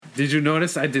Did you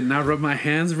notice I did not rub my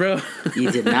hands, bro? You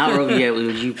did not rub yet.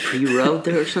 Would you pre-rubbed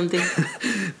or something?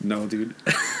 No, dude.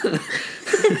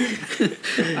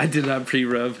 I did not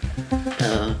pre-rub.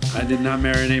 I did not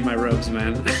marinate my rubs,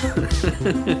 man.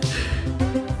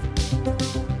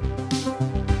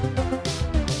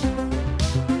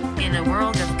 In a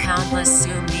world of countless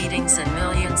Zoom meetings and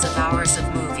millions of hours of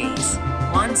movies,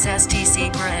 one zesty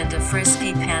zebra and a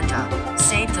frisky panda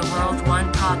save the world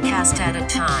one podcast at a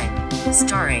time.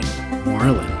 Starring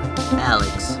Marlon.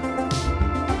 Alex.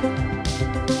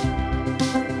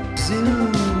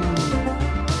 Zoom.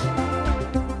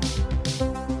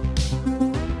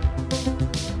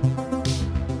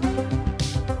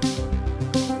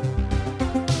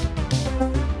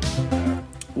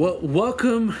 Well,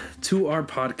 welcome to our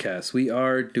podcast. We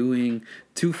are doing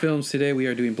two films today. We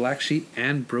are doing Black Sheep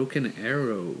and Broken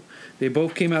Arrow. They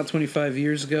both came out 25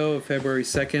 years ago, February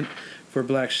 2nd for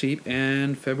Black Sheep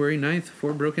and February 9th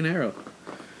for Broken Arrow.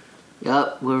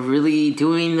 Yup, we're really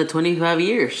doing the 25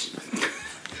 years.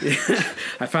 Yeah,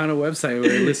 I found a website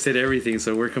where it listed everything,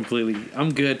 so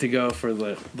I'm good to go for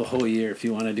the whole year if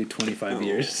you want to do 25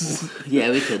 years.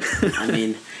 Yeah, we could. I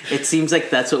mean, it seems like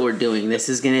that's what we're doing. This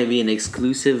is going to be an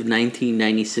exclusive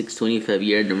 1996 25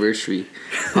 year anniversary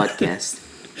podcast.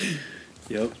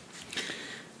 Yep.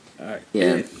 All right.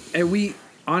 Yeah. And we,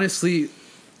 honestly,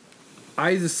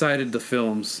 I decided the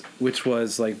films, which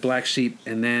was like Black Sheep,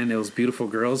 and then it was Beautiful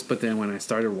Girls, but then when I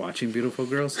started watching Beautiful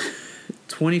Girls,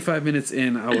 25 minutes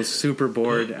in, I was super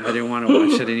bored. I didn't want to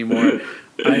watch it anymore.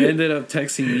 I ended up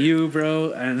texting you,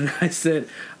 bro, and I said,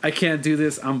 I can't do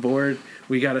this. I'm bored.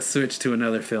 We got to switch to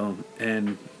another film.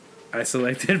 And I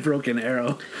selected Broken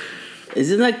Arrow.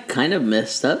 Isn't that kind of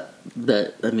messed up?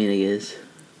 I guess.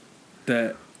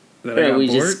 That I got we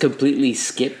bored? just completely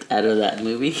skipped out of that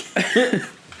movie.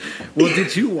 Well,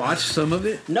 did you watch some of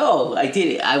it? No, I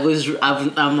didn't.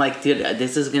 I'm like, dude,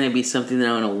 this is going to be something that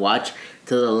I want to watch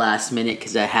till the last minute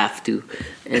because I have to,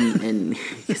 and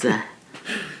because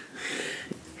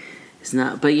it's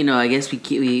not. But I guess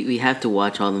we have to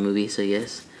watch all the movies. I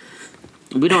guess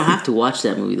we don't have to watch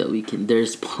that movie though. We can.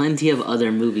 There's plenty of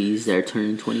other movies that are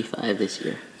turning 25 this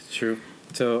year. True.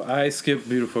 So I skipped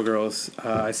Beautiful Girls.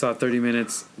 I saw 30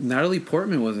 minutes. Natalie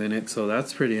Portman was in it, so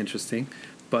that's pretty interesting.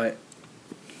 But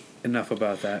enough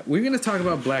about that. We're going to talk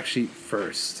about Black Sheep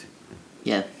first.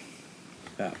 Yeah.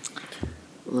 Yeah.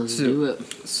 Let's do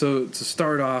it. So to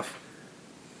start off,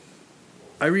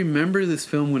 I remember this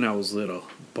film when I was little,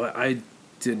 but I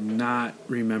did not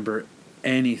remember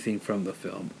anything from the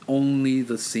film. Only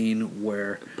the scene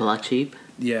where... Black Sheep?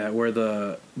 Yeah, where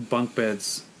the bunk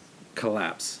beds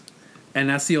collapse. And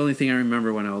that's the only thing I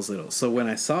remember when I was little. So when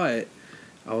I saw it,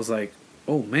 I was like,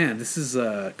 oh man, this is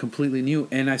completely new.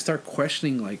 And I start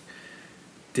questioning, like,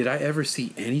 did I ever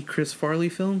see any Chris Farley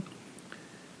film?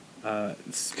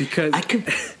 It's because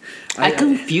I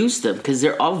confused them because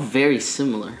they're all very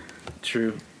similar.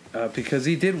 True, because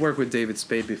he did work with David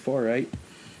Spade before, right?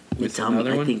 With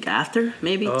another one. I think after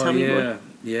maybe. Oh Tommy yeah, Boy.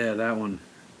 Yeah, that one.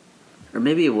 Or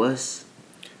maybe it was.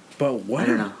 But what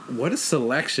a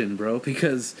selection, bro!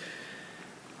 Because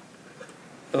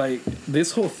like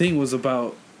this whole thing was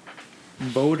about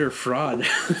voter fraud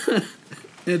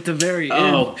at the very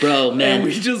end. Oh, bro, man! And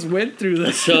we just went through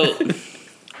that.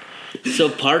 So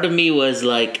part of me was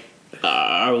like,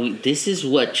 this is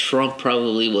what Trump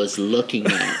probably was looking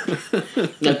at.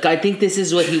 Like, I think this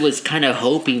is what he was kind of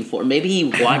hoping for. Maybe he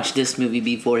watched this movie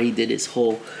before he did his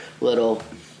whole little,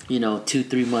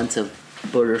 2-3 months of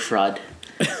voter fraud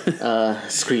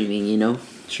screaming,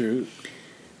 True.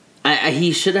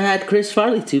 He should have had Chris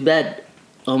Farley. Too bad.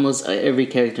 Almost every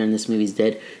character in this movie is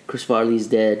dead. Chris Farley's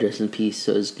dead. Rest in peace.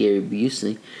 So is Gary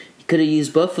Busey. He could have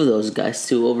used both of those guys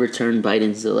to overturn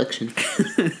Biden's election.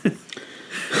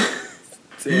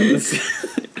 Damn,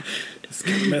 it's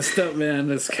kind of messed up, man.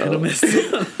 That's kind of messed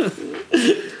up.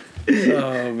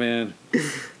 Oh man.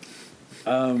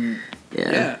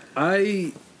 Yeah.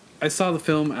 I saw the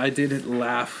film. I did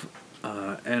laugh,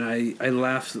 and I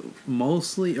laughed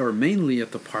mostly or mainly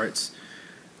at the parts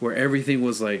where everything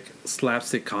was like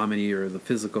slapstick comedy or the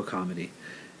physical comedy,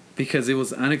 because it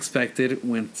was unexpected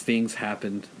when things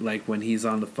happened, like when he's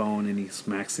on the phone and he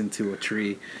smacks into a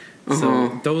tree.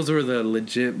 So those were the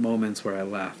legit moments where I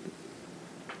laughed.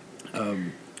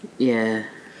 Yeah.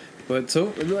 But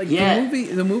so like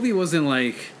the movie wasn't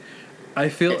like, I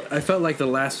felt like the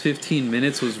last 15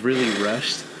 minutes was really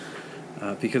rushed,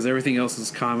 because everything else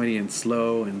is comedy and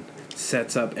slow and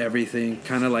sets up everything,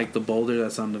 kind of like the boulder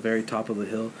that's on the very top of the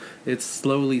hill. It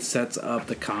slowly sets up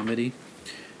the comedy,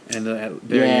 and the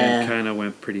very end kind of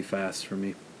went pretty fast for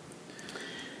me.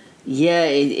 Yeah,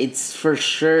 it's for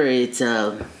sure.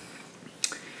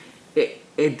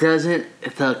 it doesn't.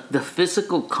 The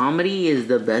physical comedy is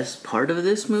the best part of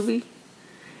this movie.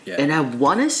 Yeah. And I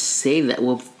want to say that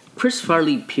Chris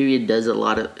Farley period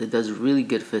does really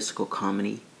good physical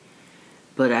comedy,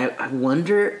 but I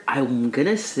wonder. I'm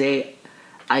gonna say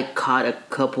I caught a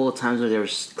couple of times where there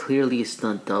was clearly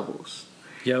stunt doubles.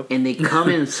 Yep. And they come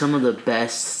in some of the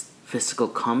best physical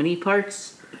comedy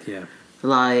parts. Yeah.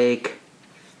 Like,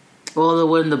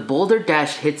 when the boulder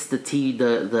dash hits the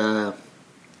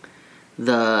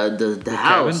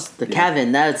house, cabin? the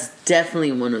cabin, that's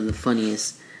definitely one of the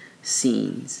funniest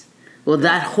scenes. Well,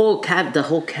 the whole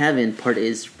cabin part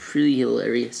is pretty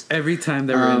hilarious. Every time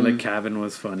they were in the cabin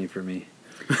was funny for me.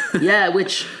 Yeah,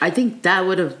 which I think that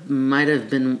might have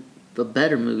been a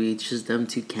better movie. It's just them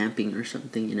two camping or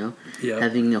something,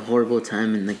 having a horrible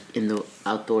time in the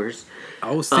outdoors.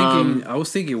 I was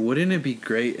thinking, wouldn't it be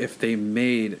great if they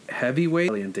made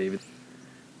Heavyweight and David?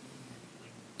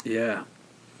 Yeah.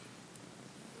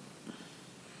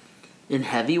 In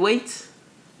Heavyweights?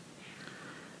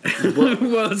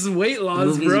 Well, it's weight loss,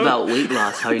 movies bro. About weight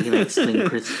loss. How are you gonna explain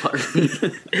Chris Farley?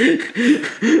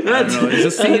 I don't know.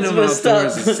 Just seeing him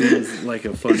outdoors, it seems like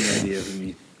a funny idea to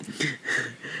me.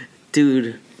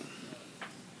 Dude.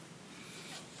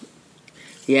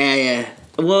 Yeah.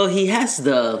 Well, he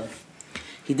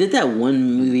did that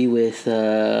one movie with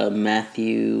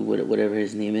Matthew, whatever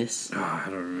his name is. Oh, I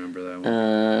don't remember that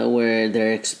one. Where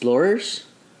they're explorers.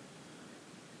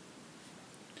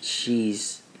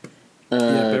 Jeez.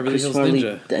 Beverly Chris Hills Farley,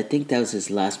 Ninja. I think that was his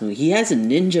last movie. He has a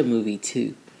ninja movie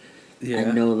too. Yeah,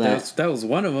 I know that. That was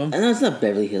one of them. No, it's not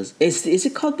Beverly Hills. Is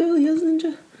it called Beverly Hills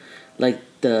Ninja? Like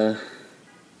the...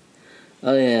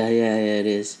 Oh, yeah, it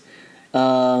is.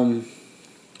 What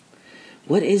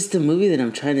is the movie that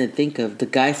I'm trying to think of? The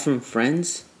guy from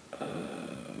Friends?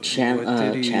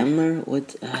 Chandler?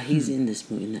 What? He's in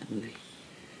that movie.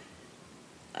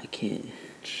 I can't...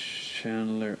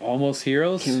 Chandler. Almost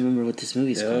Heroes? I can't remember what this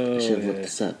movie's called. I should have looked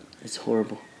this up. It's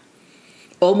horrible.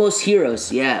 Almost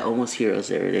Heroes. Yeah, Almost Heroes.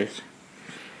 There it is.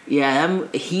 Yeah,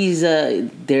 he's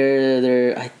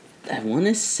they're I want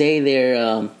to say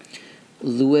they're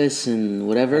Lewis and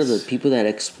whatever, the people that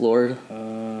explored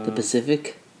the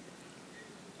Pacific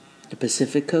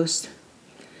coast.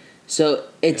 So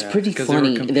it's pretty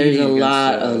funny. There's a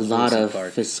lot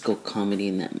of physical comedy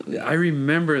in that movie. I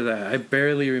remember that. I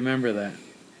barely remember that.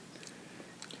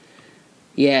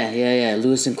 Yeah.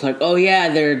 Lewis and Clark. Oh yeah,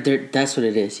 they're that's what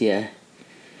it is. Yeah.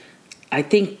 I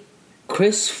think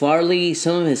Chris Farley,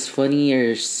 some of his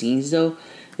funnier scenes though,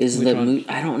 is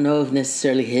I don't know if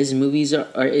necessarily his movies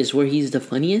is where he's the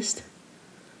funniest.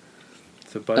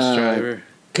 The bus driver.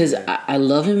 Because I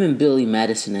love him in Billy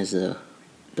Madison as the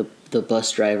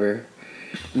bus driver.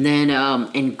 And then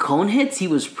in Coneheads, he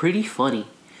was pretty funny.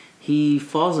 He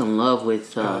falls in love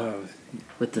with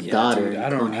the daughter. Dude,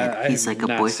 I he's like a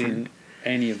boyfriend. Seen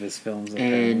any of his films.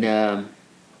 And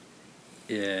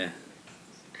yeah.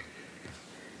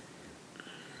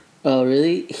 Oh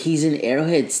really? He's in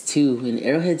Arrowheads too. In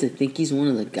Arrowheads, I think he's one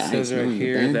of the guys. It says right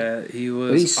here that he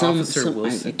was Officer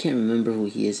Wilson. I can't remember who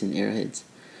he is in Arrowheads,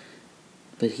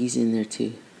 but he's in there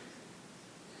too.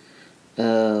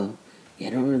 Yeah,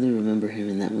 I don't really remember him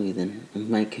in that movie. Then I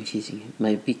might be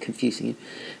confusing him,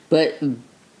 but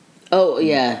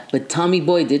but Tommy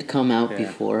Boy did come out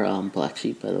before Black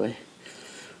Sheep. By the way,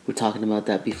 we're talking about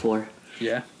that before.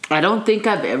 Yeah. I don't think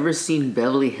I've ever seen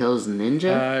Beverly Hills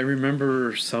Ninja. I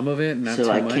remember some of it, not so too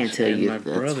much. So I can't tell you if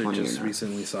that's funny or not. My brother just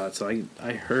recently saw it, so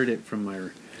I heard it from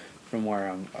where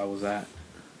I was at.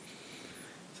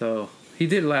 So he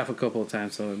did laugh a couple of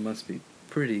times, so it must be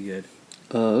pretty good.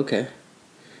 Oh, okay.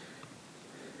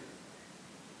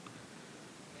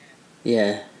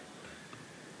 Yeah.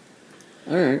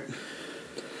 All right.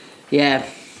 Yeah.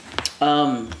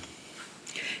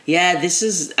 Yeah, this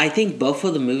is. I think both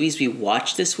of the movies we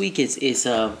watched this week is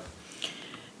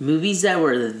movies that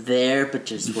were there but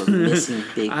just were missing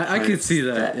big parts. I could see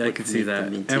that. I could see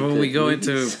that. And when we go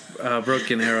into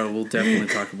Broken Arrow, we'll definitely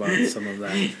talk about some of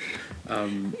that.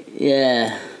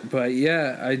 Yeah. But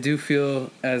yeah, I do feel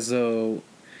as though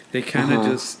they kind of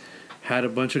just had a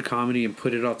bunch of comedy and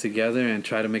put it all together and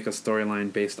try to make a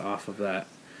storyline based off of that.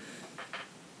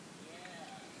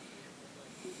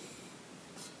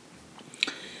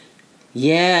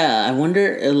 Yeah, I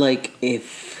wonder,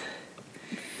 if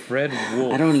Fred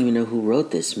Wolf. I don't even know who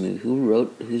wrote this movie.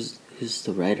 Who's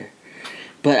the writer?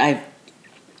 But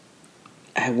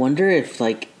I wonder if,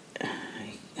 I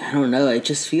don't know. It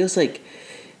just feels like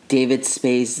David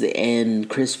Spade and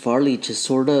Chris Farley just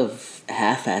sort of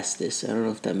half-assed this. I don't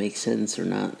know if that makes sense or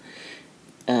not.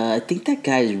 I think that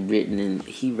guy's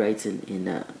he writes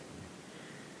in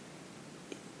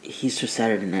he's for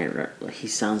Saturday Night. Like he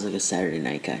sounds like a Saturday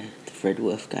Night guy, the Fred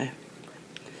Wolf guy.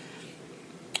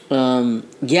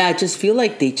 Yeah, I just feel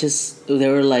like they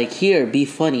were like, here, be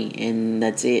funny, and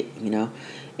that's it, you know.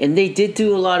 And they did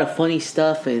do a lot of funny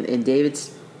stuff, and David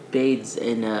Spade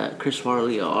and Chris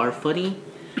Farley are funny.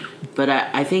 But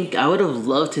I think I would have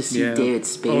loved to see David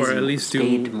Spade or at least do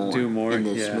more in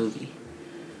this movie.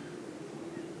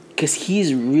 Because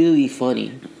he's really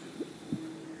funny.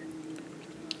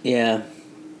 Yeah.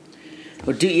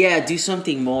 Or do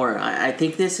something more. I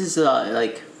think this is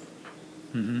like...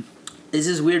 Mm-hmm. This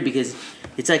is weird because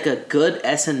it's like a good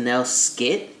SNL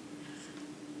skit,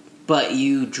 but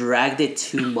you dragged it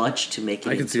too much to make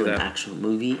it into an actual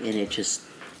movie, and it just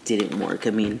didn't work.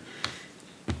 I mean,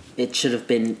 it should have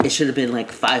been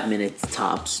like 5 minutes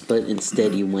tops, but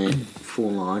instead you went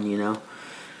full on, you know.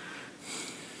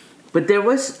 But there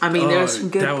was some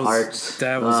good parts.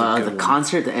 That was a good the one.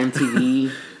 concert, the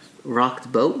MTV Rock the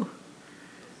Boat.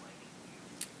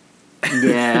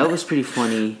 Yeah, that was pretty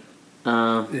funny.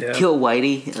 Kill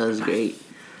Whitey, that was great.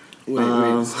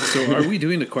 Wait. So are we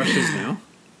doing the questions now?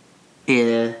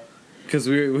 Yeah. Because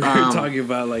we were talking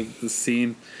about like the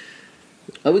scene.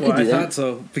 Oh, we could do that. I thought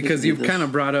so because you kind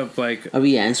of brought up like. Are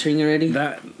we answering already?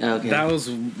 That was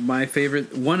my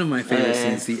favorite. One of my favorite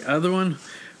scenes. The other one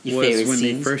was when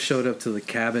they first showed up to the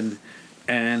cabin,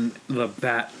 and the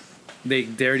bat. They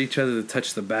dared each other to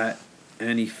touch the bat,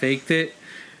 and he faked it.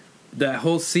 That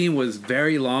whole scene was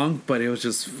very long, but it was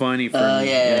just funny for me.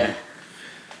 Yeah.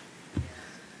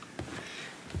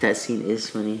 That scene is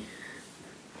funny.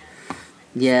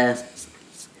 Yeah.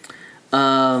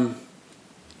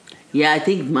 Yeah, I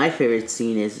think my favorite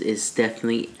scene is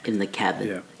definitely in the cabin.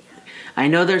 Yeah. I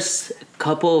know there's a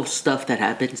couple of stuff that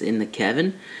happens in the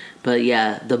cabin, but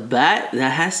yeah, the bat,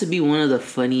 that has to be one of the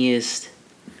funniest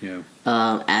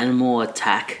animal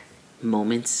attack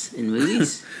moments in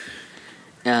movies.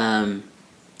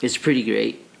 It's pretty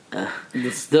great.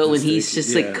 When he's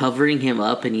just like covering him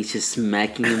up and he's just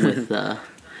smacking him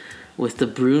with the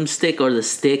broomstick or the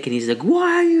stick, and he's like,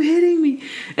 "Why are you hitting me?"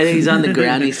 And then he's on the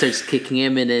ground, and he starts kicking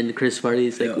him, and then Chris Farley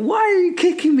is like, "Why are you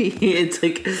kicking me?" It's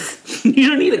like, you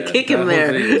don't need to kick him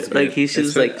there. Like he's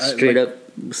just like straight up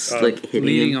like hitting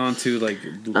leading him. on to like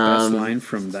the best line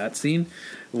from that scene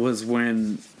was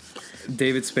when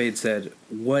David Spade said,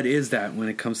 "What is that?" when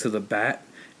it comes to the bat,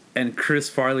 and Chris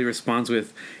Farley responds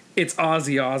with, "It's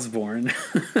Ozzy Osbourne."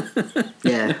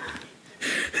 Yeah.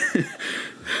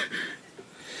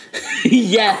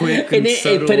 Yeah, Quick and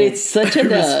but it's such a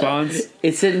response.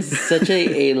 It's in such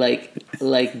a like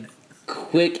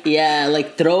quick,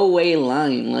 like throwaway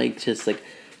line, like just like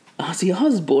Ozzy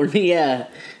Osbourne. Yeah,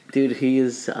 dude,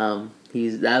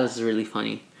 that was really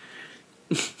funny.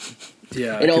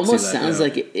 Yeah, it almost sounds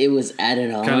like it was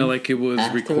added on, kind of like it was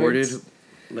recorded, afterwards.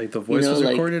 like the voice was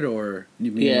recorded, or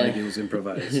you mean like it was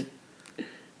improvised?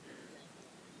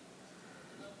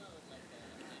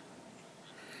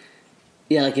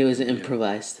 Yeah, like it was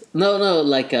improvised. No,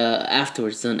 like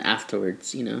afterwards, done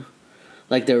afterwards, you know.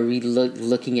 Like they're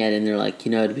looking at it and they're like,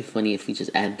 you know, it'd be funny if we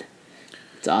just add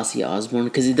it's Ozzy Osbourne,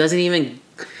 because it doesn't even,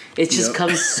 it just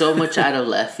comes so much out of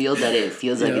left field that it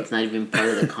feels like it's not even part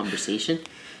of the conversation,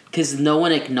 because no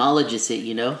one acknowledges it,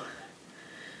 you know.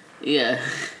 Yeah.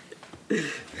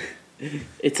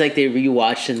 It's like they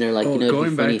rewatched and they're like, you know, it'd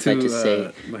be funny if I just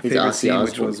say my it's favorite Ozzy scene, which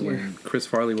Osbourne was when Chris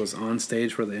Farley was on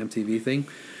stage for the MTV thing.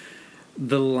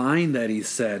 The line that he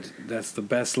said, that's the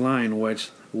best line, which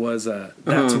was,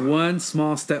 that's one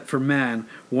small step for man,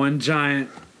 one giant,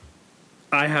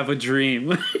 I have a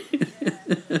dream.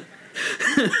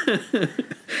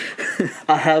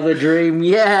 I have a dream.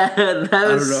 Yeah, that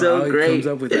was so great. He comes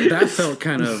up with that. That felt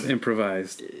kind of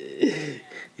improvised.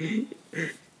 And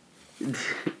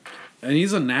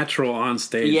he's a natural on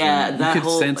stage. Yeah, you could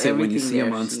sense it when you see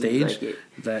him on stage, like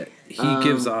that he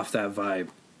gives off that vibe.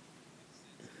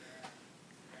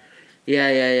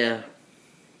 Yeah.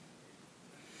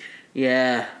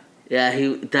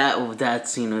 That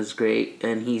scene was great,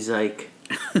 and he's like,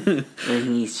 and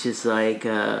he's just like,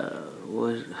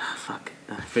 what? Fuck,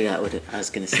 I forgot what I was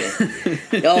gonna say.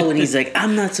 When he's like,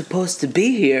 I'm not supposed to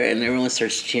be here, and everyone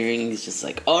starts cheering. And he's just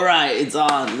like, all right, it's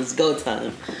on, let's go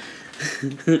time.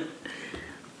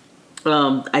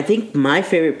 I think my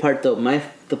favorite part, though,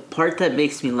 the part that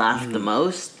makes me laugh the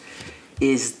most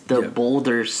is the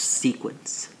boulder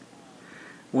sequence.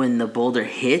 When the boulder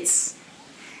hits,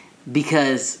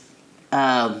 because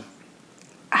how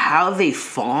they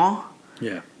fall,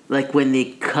 like when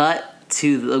they cut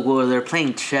to where they're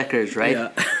playing checkers,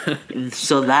 right? Yeah.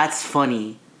 So that's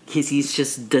funny. he's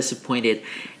just disappointed,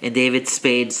 and David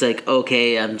Spade's like,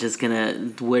 okay, I'm just gonna,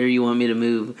 where do you want me to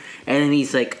move? And then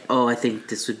he's like, oh, I think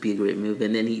this would be a great move,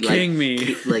 and then he like King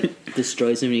me. like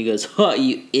destroys him, and he goes, oh,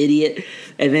 you idiot,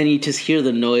 and then you just hear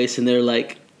the noise, and they're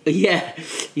like, yeah,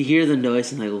 you hear the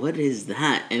noise, and like, what is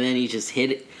that? And then he just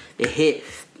hit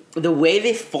the way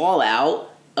they fall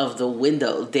out of the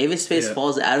window. David Spade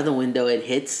falls out of the window and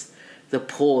hits the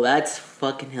pole. That's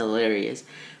fucking hilarious.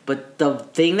 But the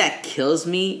thing that kills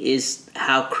me is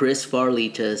how Chris Farley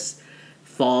just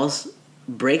falls,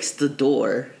 breaks the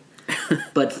door,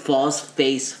 but falls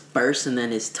face first, and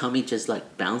then his tummy just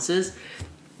like bounces.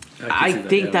 I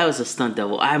think that was a stunt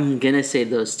double. I'm gonna say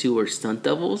those two were stunt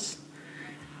doubles.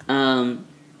 And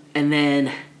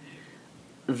then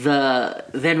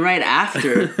right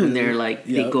after, when they're like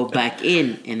they go back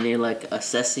in and they're like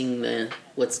assessing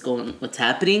what's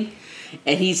happening,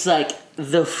 and he's like,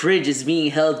 the fridge is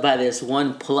being held by this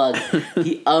one plug.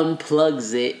 He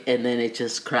unplugs it, and then it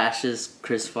just crashes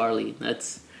Chris Farley.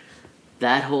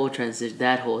 That whole transition,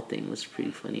 that whole thing was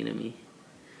pretty funny to me.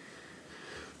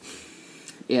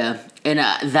 Yeah, and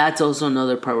that's also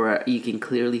another part where you can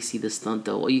clearly see the stunt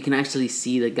double. You can actually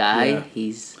see the guy. Yeah.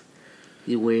 He's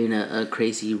wearing a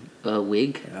crazy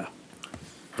wig. Yeah.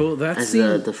 But that as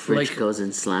scene, the fridge goes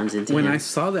and slams into when him. I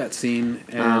saw that scene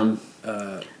and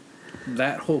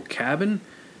that whole cabin,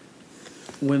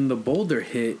 when the boulder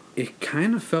hit, it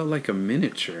kind of felt like a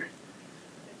miniature.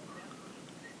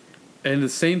 And the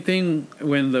same thing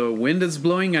when the wind is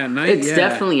blowing at night. It's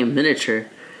definitely a miniature.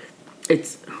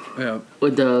 It's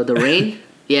with the rain.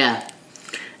 Yeah,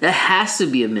 that has to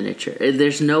be a miniature.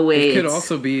 There's no way. It could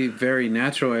also be very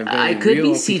natural and very it could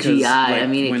real be CGI. Because, like, I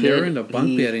mean, when they're in the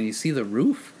bunk bed and you see the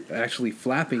roof actually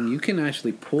flapping, you can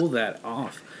actually pull that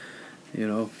off. You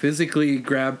know, physically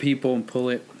grab people and pull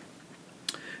it.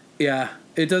 Yeah,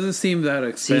 it doesn't seem that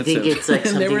expensive. So you think it's like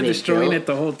and something they were destroying built? it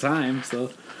the whole time. So,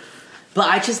 but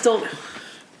I just don't.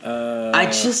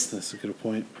 That's a good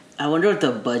point. I wonder what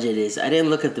the budget is. I didn't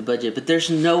look at the budget, but there's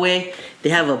no way they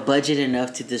have a budget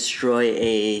enough to destroy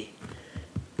a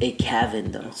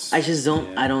cabin, though. I just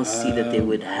don't. Yeah. I don't see that they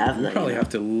would have that. You probably have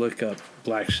to look up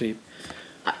Black Sheep.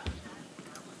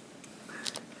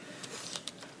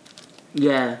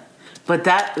 Yeah. But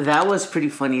that was pretty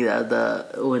funny though.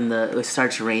 When it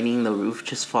starts raining, the roof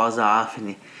just falls off,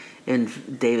 and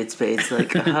David Spade's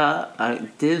like,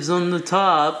 dibs on the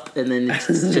top, and then it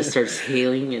just starts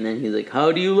hailing, and then he's like,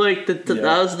 how do you like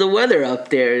how's the weather up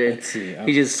there? And let's see.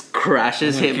 He just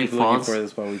crashes him and falls. For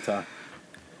this while we talk.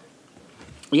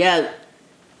 Yeah.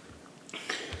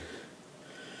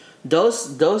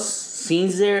 Those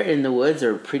scenes there in the woods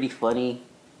are pretty funny.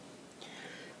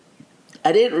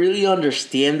 I didn't really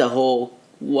understand the whole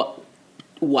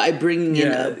why bringing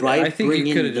in a bride. I think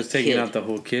you could have just taken out the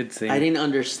whole kid thing. I didn't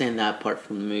understand that part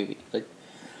from the movie. Like,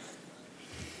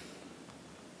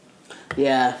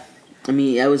 yeah, I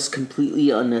mean, that was completely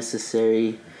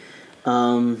unnecessary.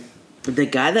 The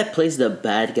guy that plays the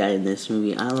bad guy in this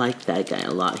movie, I like that guy a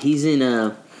lot. He's in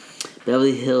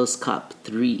Beverly Hills Cop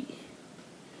 3.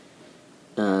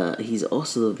 He's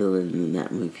also the villain in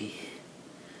that movie.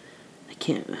 I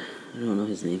don't know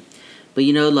his name, but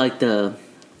you know, like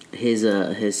his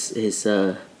oh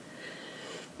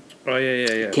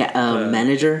yeah.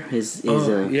 Manager, his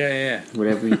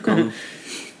whatever you call him.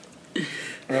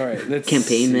 All right, let's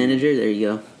campaign manager. There you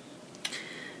go.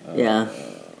 Yeah,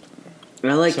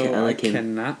 I like him. I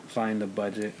cannot find a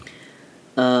budget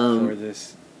for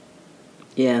this.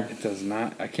 Yeah, it does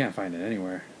not. I can't find it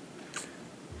anywhere.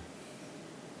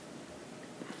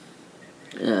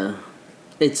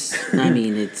 It's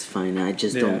fine. I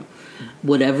just don't.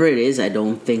 Whatever it is, I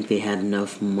don't think they had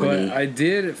enough money. But I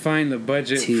did find the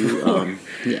budget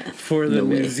for the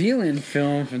New Zealand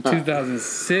film from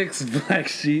 2006, Black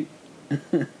Sheep.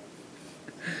 They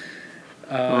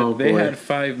had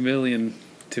 $5 million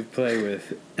to play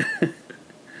with.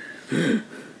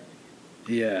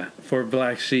 Yeah, for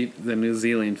Black Sheep, the New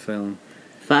Zealand film.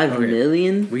 $5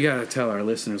 million? We gotta tell our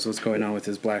listeners what's going on with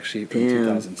this Black Sheep from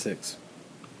 2006.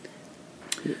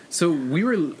 So we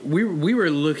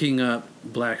were looking up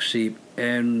Black Sheep,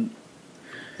 and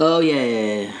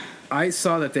I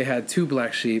saw that they had 2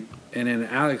 Black Sheep, and then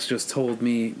Alex just told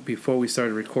me before we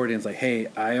started recording, it's like, hey,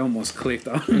 I almost clicked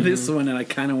on this one, and I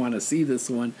kind of want to see this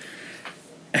one.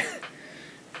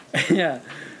 Yeah.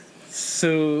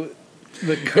 So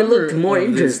the cover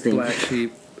of this Black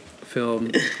Sheep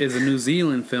film is a New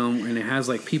Zealand film, and it has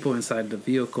like people inside the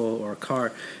vehicle or a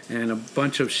car, and a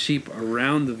bunch of sheep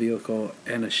around the vehicle,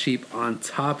 and a sheep on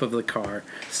top of the car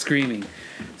screaming.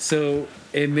 So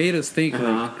it made us think,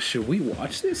 like, should we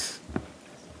watch this?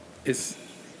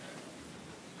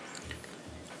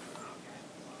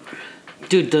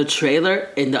 Dude, the trailer,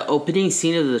 in the opening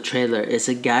scene of the trailer, is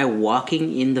a guy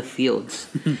walking in the fields.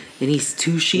 And these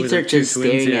two sheep With are the two just twins,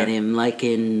 staring yeah. at him, like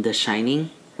in The Shining,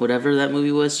 whatever that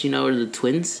movie was, or the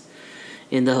twins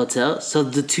in the hotel. So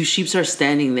the two sheep are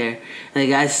standing there, and the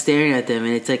guy's staring at them,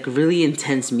 and it's like really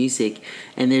intense music.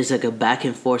 And there's like a back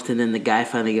and forth, and then the guy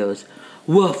finally goes,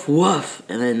 woof, woof.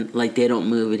 And then like they don't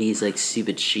move, and he's like,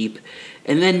 stupid sheep.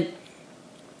 And then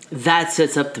that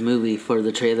sets up the movie for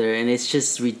the trailer, and it's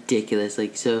just ridiculous.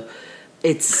 Like, so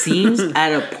it seems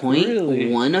at a point Really?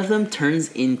 one of them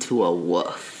turns into a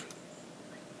wolf,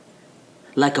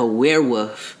 like a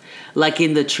werewolf. Like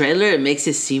in the trailer, it makes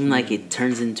it seem like it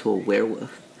turns into a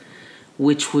werewolf,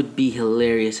 which would be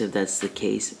hilarious if that's the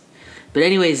case. But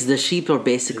anyways, the sheep are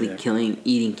basically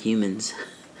eating humans.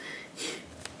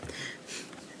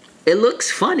 It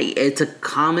looks funny. It's a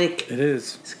comic. It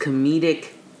is. It's comedic.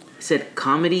 I said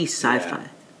comedy sci-fi. Yeah.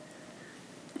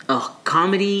 Oh,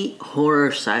 comedy horror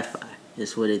sci-fi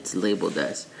is what it's labeled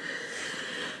as.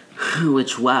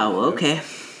 Which, wow, okay,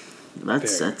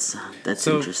 that's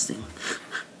So- interesting.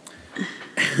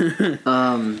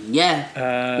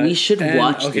 Yeah, we should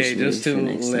watch this movie just to for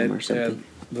next time or let something.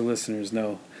 the listeners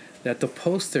know that the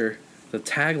poster, the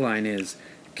tagline is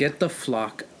 "Get the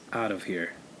flock out of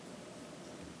here."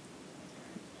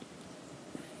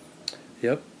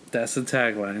 Yep, that's the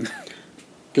tagline.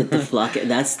 Get the flock.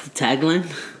 That's the tagline.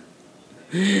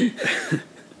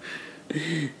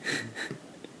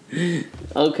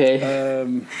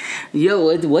 Okay.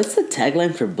 Yo, what's the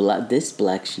tagline for this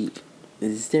black sheep?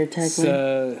 Is there a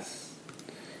tagline?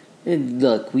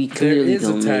 Look, we There clearly is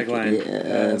a don't make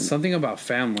tagline. Something about we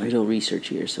family. don't research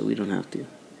here, so we don't have to.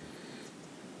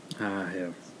 Yeah.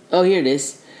 Oh, here it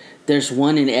is. There's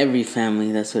one in every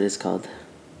family. That's what it's called.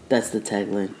 That's the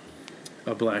tagline.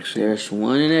 A black sheep. There's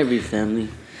one in every family.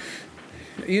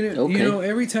 You know,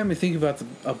 every time I think about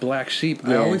a black sheep,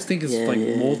 I Yeah, always think it's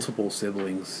yeah. multiple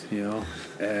siblings,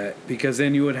 because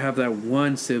then you would have that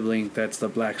one sibling that's the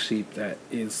black sheep that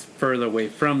is further away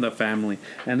from the family.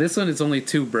 And this one is only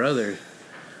two brothers.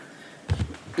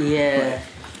 Yeah.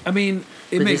 I mean,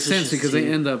 it But makes this is sense just because they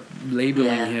two. end up labeling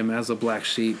Yeah. him as a black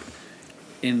sheep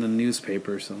in the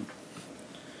newspaper, so.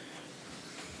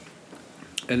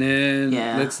 And then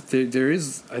Yeah. there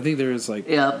is like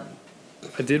Yep.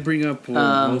 I did bring up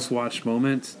most watched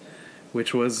moment,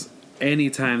 which was any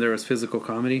time there was physical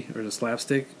comedy or the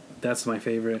slapstick. That's my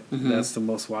favorite. Mm-hmm. That's the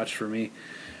most watched for me.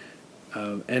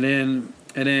 And then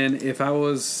if I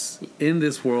was in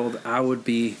this world, I would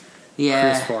be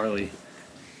Yeah. Chris Farley.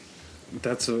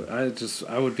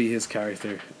 I would be his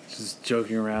character, just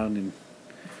joking around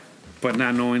but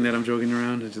not knowing that I'm joking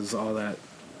around. It's just all that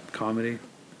comedy.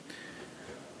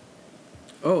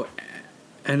 Oh.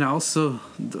 And also,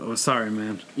 sorry,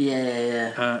 man.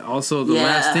 Yeah. Also, the Yeah,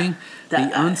 last thing, that-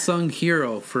 the unsung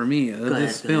hero for me of Go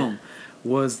this ahead, go film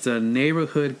was the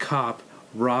neighborhood cop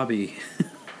Robbie.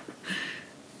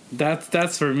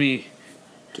 That's for me.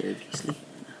 Gary Busey.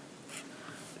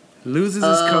 Loses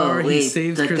his car, he wait,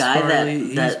 saves the Chris guy Farley.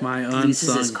 He's that my loses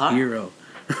his unsung car? hero.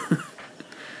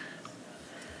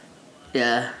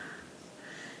 Yeah.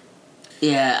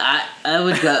 Yeah, I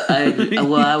would go.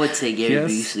 I would say Gary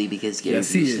Yes. Busey because Gary Yes,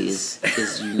 he Busey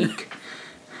is unique.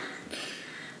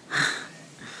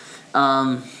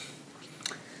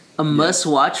 A must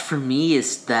watch for me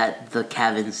is the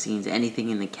cabin scenes, anything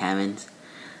in the cabins.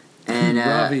 And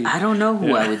Robbie. I don't know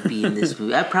who I Yeah. would be in this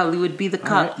movie. I probably would be the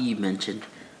cop you mentioned.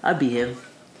 I'd be him.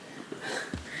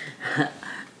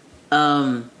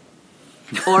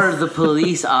 Or the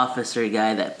police officer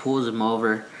guy that pulls him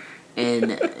over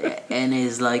and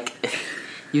is like,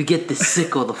 you get the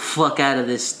sickle the fuck out of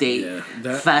this state Yeah,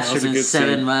 that faster was a than good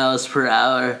 7 scene. miles per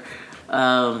hour.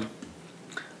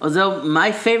 Although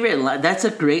my favorite line, that's a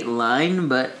great line,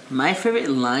 but my favorite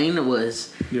line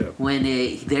was when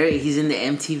he's in the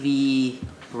MTV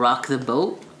Rock the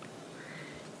Boat,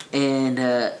 and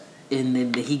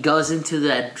then he goes into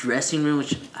that dressing room.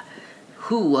 Which,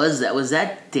 who was that? Was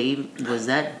that Dave? Was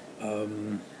that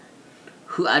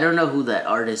who? I don't know who that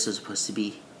artist was supposed to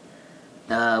be.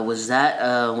 Was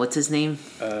that what's his name?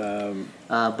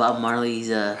 Bob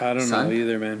Marley's I don't son? know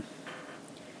either, man.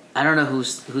 I don't know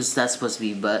who's that's supposed to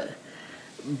be, but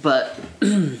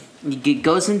he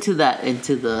goes into that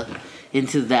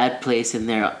place in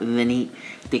there, and then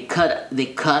they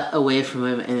cut away from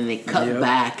him, and then they cut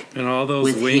back, and all those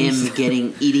with wings.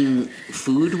 him eating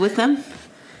food with them,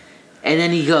 and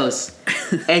then he goes,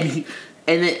 and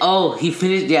then he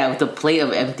finished with a plate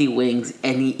of empty wings,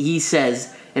 and he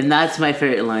says, and that's my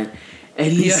favorite line,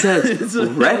 and he It's says, a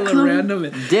hella "Recklum, random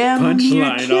damn near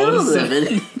punchline all of a killed sudden.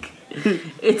 him."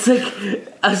 It's like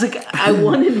I was like, I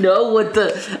want to know what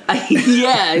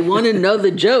I want to know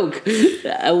the joke.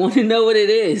 I want to know what it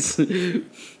is.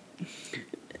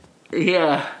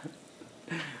 Yeah,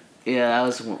 that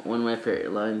was one of my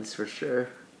favorite lines for sure.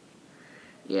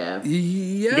 Yeah,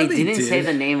 Yeah, they didn't say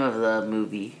the name of the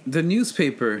movie. The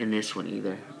newspaper in this one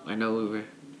either. I know we were.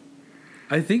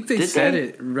 I think they said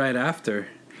it right after.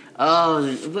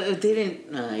 Oh, but they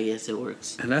didn't. I guess it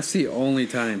works. And that's the only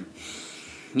time.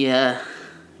 Yeah.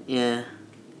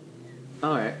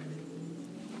 All right.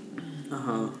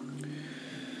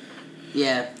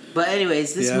 Yeah, but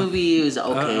anyways, this movie was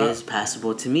okay. It's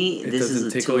passable to me. This is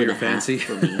a tickle 2.5 your fancy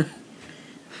for me.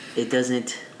 It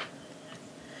doesn't.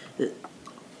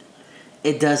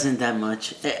 It doesn't that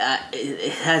much.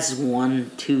 It has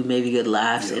 1, 2 maybe good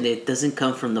laughs, and it doesn't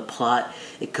come from the plot.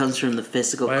 It comes from the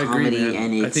physical comedy, agree,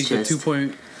 and it's I think just the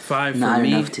 2.5 for not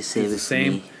me enough to save is it the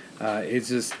same. for me. It's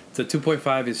just the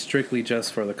 2.5 is strictly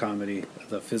just for the comedy,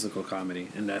 the physical comedy,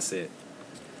 and that's it.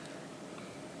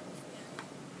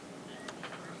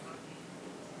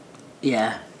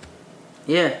 Yeah.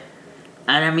 And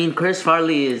I mean, Chris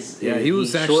Farley is he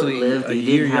was actually short-lived. a He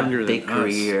year didn't have younger a big than us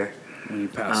career when he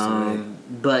passed away.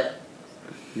 But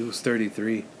He was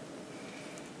 33.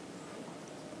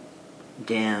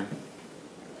 damn.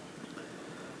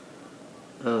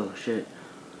 Oh shit.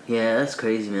 Yeah, that's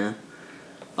crazy, man.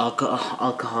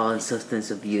 Alcohol and substance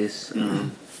abuse.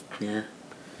 Yeah,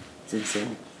 it's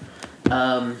insane.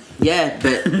 Yeah,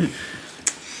 but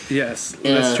Yes,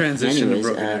 let's transition to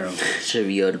Broken Arrow. Should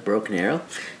we go to Broken Arrow?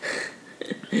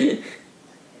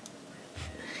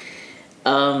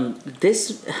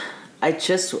 This,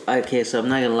 so I'm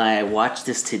not gonna lie, I watched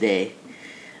this today.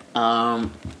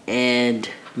 And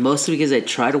mostly because I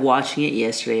tried watching it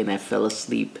yesterday and I fell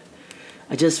asleep.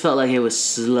 I just felt like it was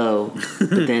slow,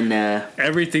 but then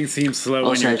Everything seems slow when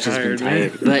also you're I've just been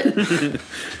tired. tired,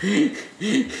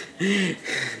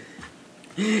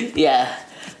 but yeah.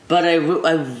 But I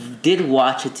did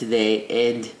watch it today,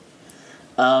 and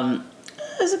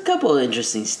there's a couple of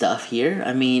interesting stuff here.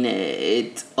 I mean,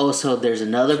 there's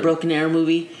another Broken Arrow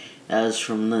movie that was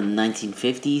from the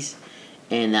 1950s,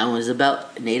 and that was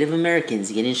about Native Americans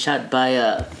getting shot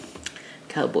by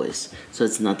cowboys. So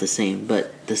it's not the same,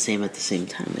 but the same at the same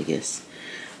time, I guess.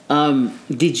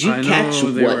 Did you catch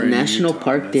what national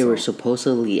park they were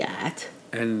supposedly at?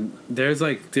 And there's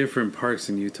like different parks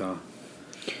in Utah.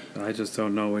 I just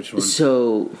don't know which one.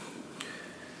 So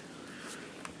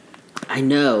I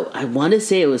know. I want to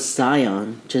say it was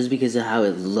Zion just because of how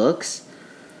it looks.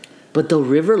 But the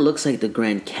river looks like the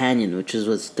Grand Canyon, which is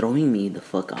what's throwing me the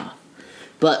fuck off.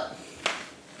 But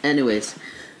anyways,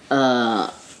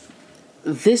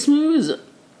 this movie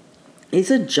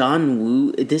it's a John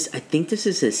Woo. I think this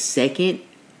is his second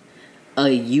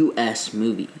US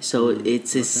movie. So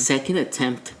it's his second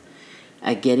attempt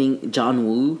at getting John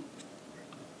Woo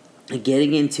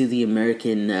getting into the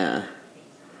American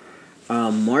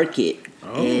market.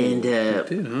 And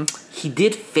he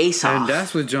did Face Off. And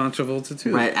that's with John Travolta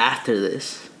too. Right after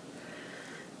this.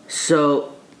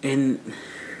 So, and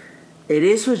it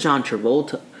is with John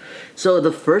Travolta. So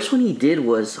the first one he did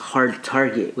was Hard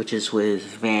Target, which is with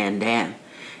Van Damme.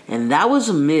 And that was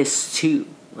a miss too.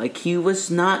 Like he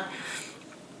was not...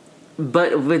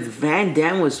 But with Van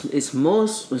Damme was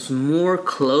more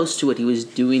close to what he was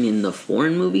doing in the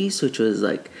foreign movies, which was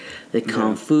like the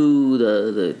kung fu,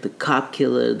 the cop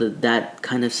killer, that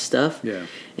kind of stuff. Yeah.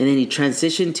 And then he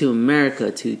transitioned to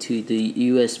America, to the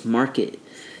U.S. market,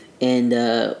 and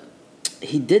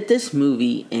he did this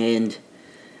movie. And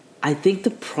I think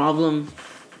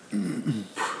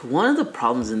one of the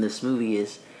problems in this movie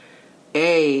is,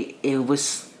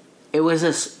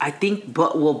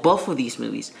 both of these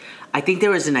movies. I think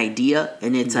there was an idea,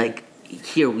 and it's like,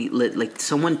 here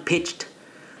someone pitched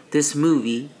this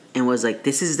movie and was like,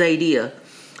 this is the idea,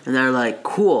 and they're like,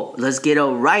 cool, let's get a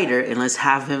writer and let's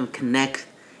have him connect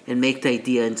and make the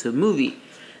idea into a movie.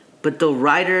 But the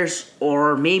writers,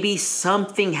 or maybe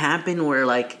something happened where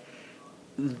like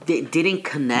they didn't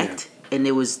connect, and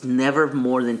it was never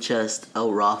more than just a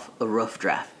rough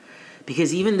draft.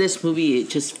 Because even this movie, it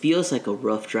just feels like a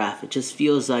rough draft. It just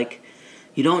feels like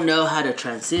you don't know how to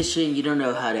transition. You don't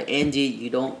know how to end it. You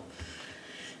don't.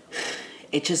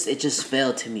 It just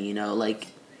failed to me, like,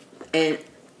 and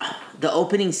the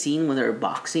opening scene when they're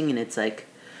boxing, and it's like,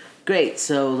 great.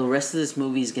 So the rest of this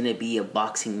movie is gonna be a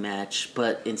boxing match,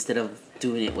 but instead of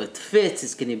doing it with fists,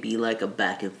 it's gonna be like a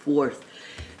back and forth.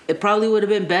 It probably would have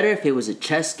been better if it was a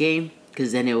chess game.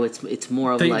 Because then it's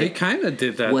more of they kind of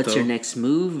did that. What's your next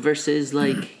move versus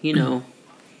like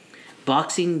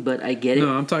boxing, but I get it.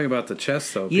 No, I'm talking about the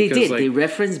chess though. Yeah, they did. Like, they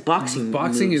referenced boxing.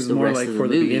 Boxing moves is the more rest like of for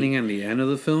the movie. beginning and the end of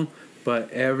the film, but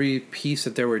every piece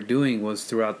that they were doing was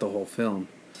throughout the whole film.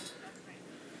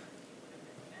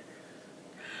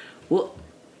 Well,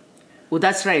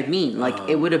 that's what I mean. Like,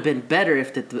 it would have been better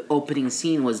if the opening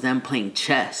scene was them playing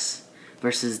chess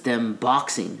versus them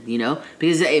boxing, you know?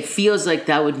 Because it feels like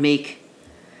that would make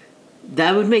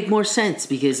more sense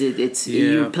because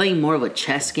you're playing more of a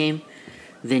chess game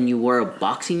than you were a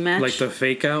boxing match. Like the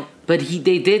fake out? But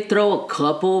they did throw a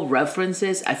couple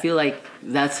references. I feel like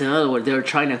that's another word. They were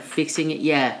trying to fixing it.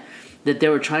 Yeah, that they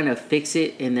were trying to fix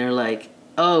it and they're like,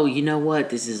 oh, you know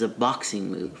what? This is a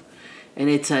boxing move. And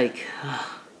it's like...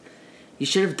 you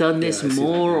should have done this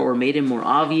more or made it more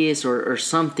obvious or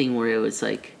something where it was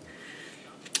like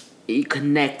it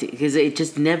connected because it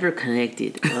just never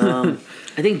connected.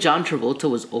 I think John Travolta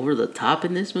was over the top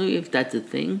in this movie, if that's a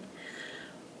thing.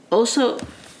 Also,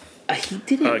 he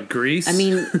didn't... Grease? I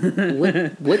mean,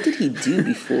 what did he do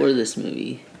before this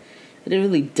movie? He didn't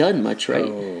really done much, right?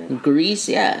 Oh. Grease,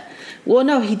 yeah. Well,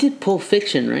 no, he did Pulp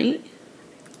Fiction, right?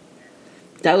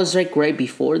 That was like right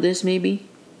before this, maybe?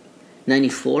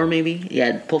 94 maybe?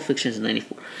 Yeah, Pulp Fiction is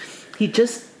 94. He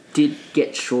just did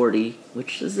Get Shorty,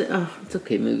 which is it's a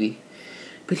okay movie.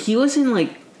 But he wasn't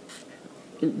like...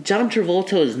 John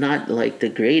Travolta is not like the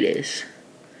greatest.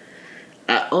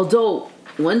 Although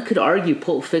one could argue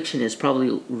Pulp Fiction is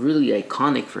probably really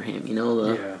iconic for him, you know,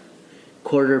 the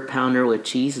quarter pounder with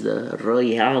cheese, the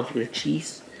Royale with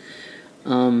cheese.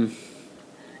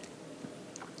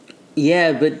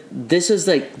 Yeah, but this is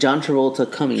like John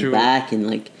Travolta coming back and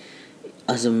like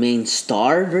as a main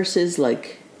star versus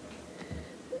like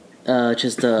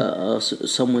just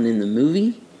someone in the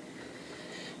movie.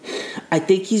 I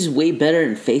think he's way better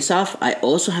in Face Off. I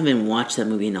also haven't watched that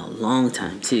movie in a long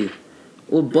time too.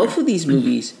 Well, both of these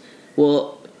movies,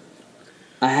 I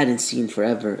hadn't seen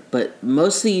forever, but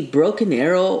mostly Broken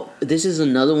Arrow. This is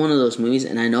another one of those movies,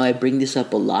 and I know I bring this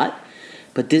up a lot,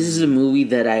 but this is a movie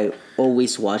that I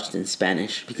always watched in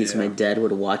Spanish because my dad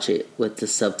would watch it with the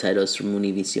subtitles from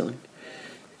Univision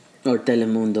or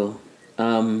Telemundo.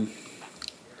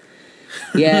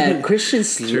 Yeah, Christian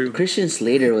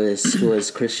Slater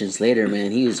was Christian Slater,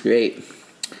 man. He was great.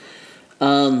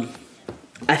 I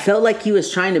felt like he was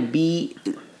trying to be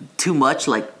too much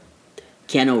like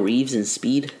Keanu Reeves in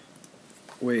Speed.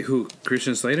 Wait, who?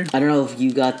 Christian Slater? I don't know if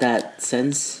you got that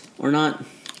sense or not.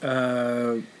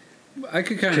 I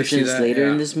could kind of see Christian that. Slater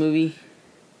in this movie.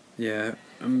 Yeah.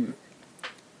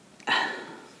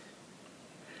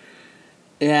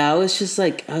 Yeah, I was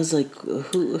like,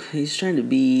 who? He's trying to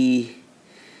be.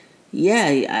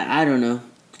 Yeah, I don't know.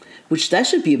 Which that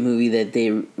should be a movie that they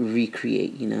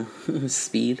recreate, you know,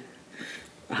 Speed.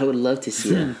 I would love to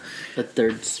see a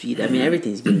third Speed. I mean,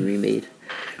 everything's being remade.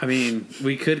 I mean,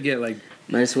 we could get like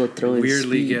might as well throw in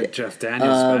weirdly Speed. get Jeff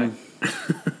Daniels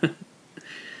back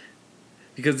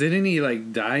because didn't he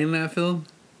like die in that film?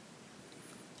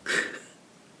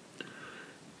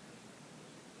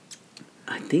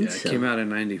 I think so. It came out in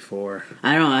 '94.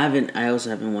 I don't know. I also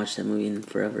haven't watched that movie in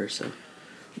forever, so like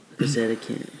I said, I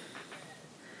can't.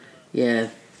 Yeah.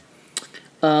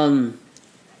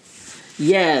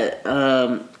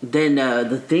 Then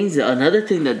another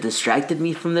thing that distracted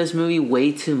me from this movie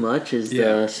way too much is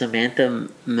the Samantha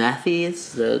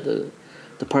Matthews, the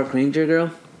park ranger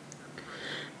girl.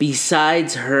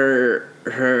 Besides her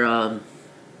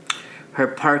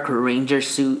park ranger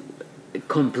suit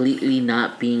completely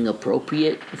not being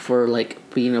appropriate for like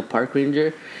being a park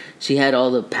ranger, she had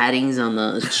all the paddings on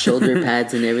the shoulder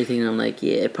pads and everything. And I'm like,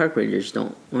 yeah, park rangers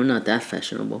we're not that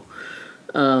fashionable.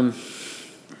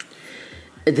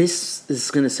 This is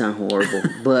gonna sound horrible,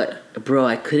 but bro,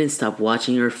 I couldn't stop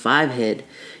watching her five-head.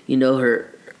 You know,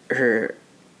 her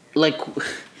like,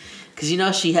 cause you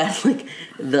know she had like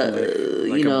the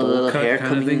like you know the bowl cut hair kind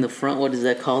of coming thing? in the front. What is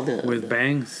that called? With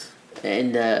bangs.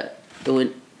 And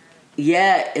when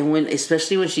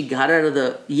especially when she got out of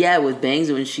with bangs,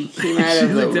 and when she came out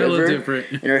of the river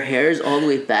and her hair is all the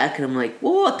way back, and I'm like,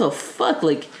 what the fuck,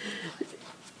 like.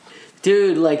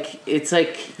 Dude, like, it's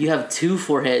like you have two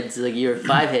foreheads, like you're a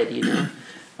five-head, you know?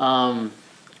 And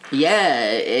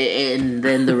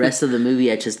then the rest of the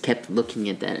movie, I just kept looking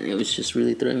at that, and it was just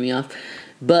really throwing me off.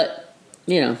 But,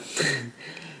 you know.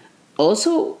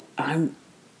 Also,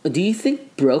 do you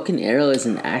think Broken Arrow is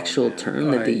an actual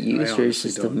term that they use, or is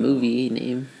it just a movie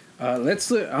name? I'm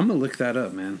going to look that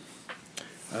up, man.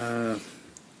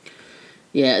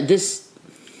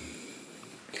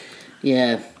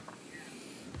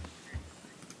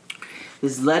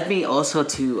 This led me also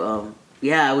to,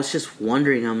 I was just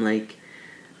wondering, I'm like,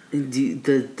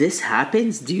 this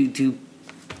happens? Do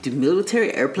like, do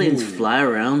military airplanes fly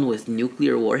around with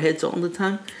nuclear warheads all the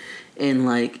time? And,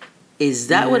 like, is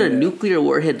that what a nuclear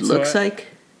warhead looks like?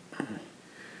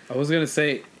 I was going to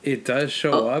say, it does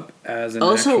show up as an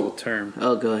actual term.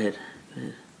 Oh, go ahead.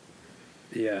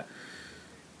 Yeah.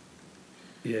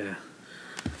 Yeah.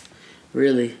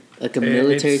 Really? Like a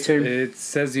military term? It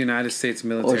says United States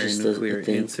military nuclear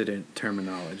incident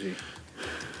terminology.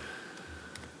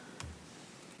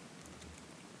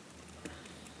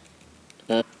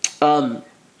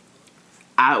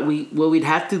 We'd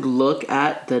have to look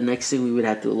at, the next thing we would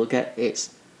have to look at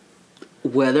is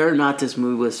whether or not this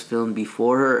movie was filmed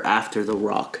before or after The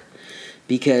Rock.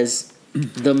 Because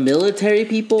the military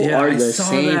people are the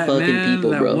same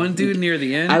people, bro. That one dude near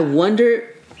the end. I wonder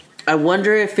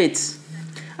if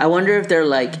they're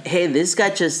like, hey, this guy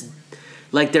just,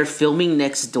 like, they're filming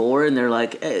next door and they're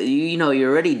like, hey,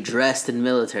 you're already dressed in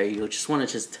military. You just want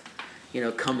to just,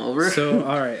 come over. So,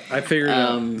 all right, I figured it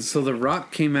out. So The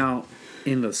Rock came out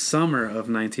in the summer of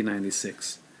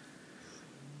 1996.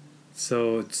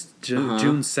 So it's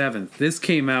June 7th. This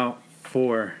came out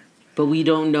for... But we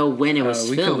don't know when it was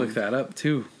filmed. We could look that up,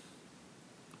 too.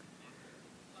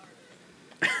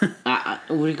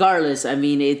 Regardless, I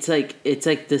mean, it's like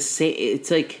the same.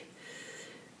 It's like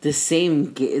the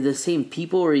same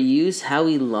people were used.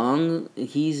 Howie Long,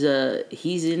 he's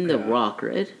in The Rock,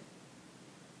 right?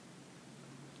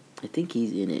 I think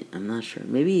he's in it. I'm not sure.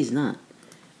 Maybe he's not.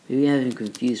 Maybe I have him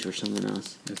confused for someone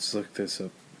else. Let's look this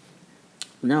up.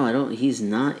 No, I don't. He's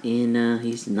not in.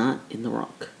 He's not in The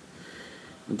Rock.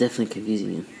 I'm definitely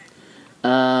confusing him.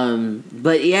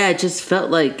 But yeah, it just felt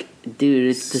like, dude,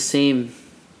 it's the same.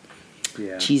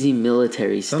 Yeah. Cheesy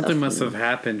military stuff. Something must have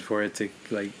happened for it to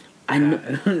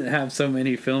have so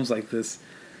many films like this.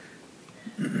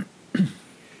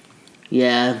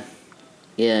 Yeah.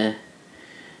 And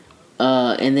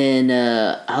then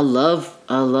I love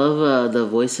the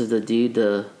voice of the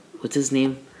dude. What's his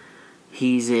name?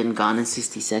 He's in Gone in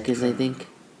 60 Seconds, I think.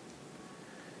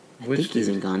 I think he's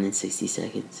in Gone in 60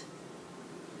 Seconds.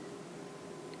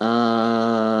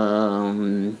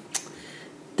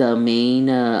 The main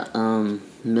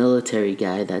military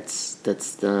guy that's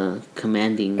the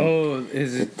commanding. Oh,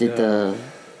 is it? Did the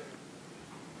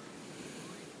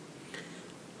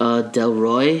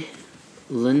Delroy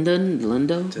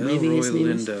Lindo? Maybe his name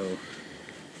Lindo.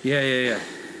 Yeah.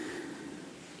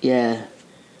 Yeah,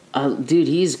 dude,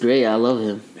 he's great. I love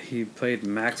him. He played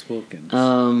Max Wilkins.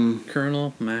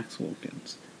 Colonel Max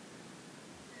Wilkins.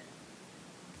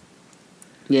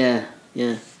 Yeah.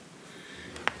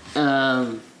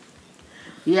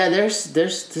 There's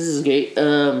this is great.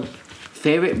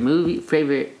 Favorite movie.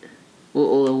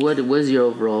 What was your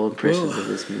overall impressions of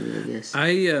this movie? I guess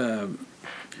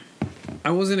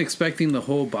I wasn't expecting the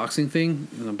whole boxing thing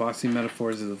and the boxing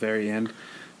metaphors at the very end.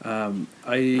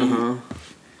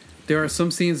 There are some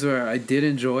scenes where I did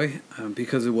enjoy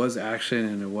because it was action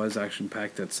and it was action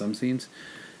packed at some scenes.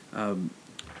 I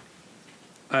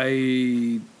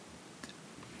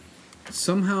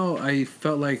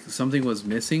felt like something was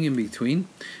missing in between,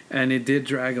 and it did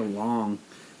drag along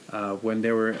when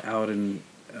they were out in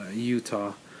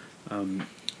Utah.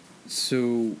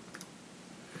 So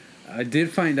I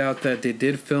did find out that they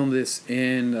did film this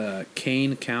in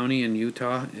Kane County in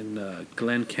Utah in the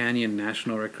Glen Canyon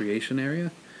National Recreation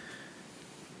Area.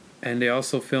 And they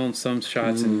also filmed some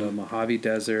shots in the Mojave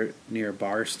Desert near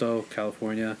Barstow,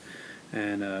 California,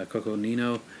 and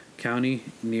Coconino County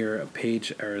near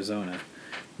Page, Arizona.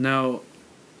 Now,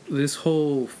 this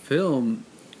whole film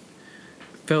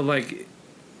felt like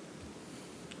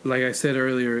I said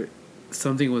earlier,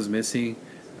 something was missing.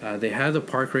 They had the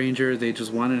park ranger. They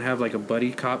just wanted to have like a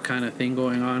buddy cop kind of thing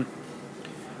going on.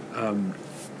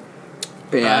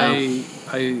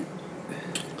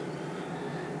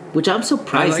 Which I'm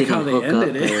surprised I like how they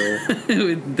ended it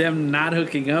with them not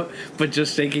hooking up, but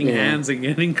just shaking hands and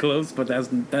getting close. But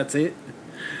that's it.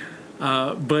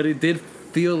 But it did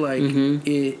feel like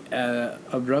it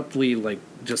abruptly like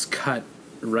just cut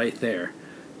right there,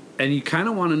 and you kind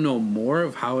of want to know more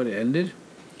of how it ended.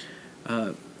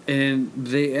 And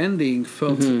the ending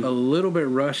felt a little bit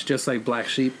rushed, just like Black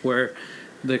Sheep, where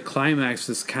the climax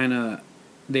is kind of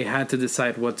they had to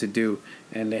decide what to do,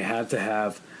 and they had to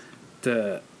have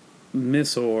the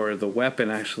missile or the weapon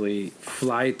actually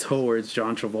fly towards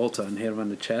John Travolta and hit him on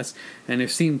the chest, and it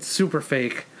seemed super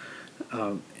fake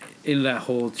in that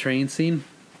whole train scene.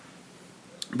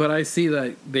 But I see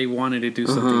that they wanted to do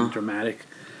something dramatic.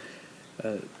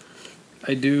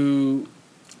 I did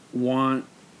want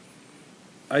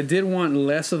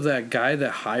less of that guy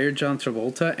that hired John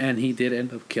Travolta, and he did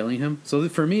end up killing him. So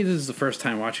for me, this is the first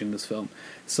time watching this film.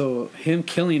 So him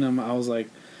killing him, I was like,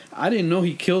 I didn't know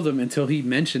he killed him until he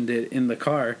mentioned it in the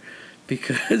car,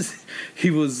 because he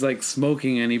was like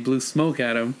smoking and he blew smoke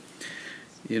at him.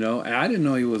 And I didn't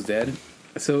know he was dead.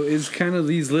 So it's kind of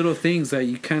these little things that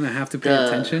you kind of have to pay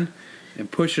attention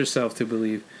and push yourself to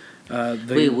believe.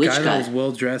 Which guy that was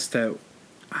well dressed that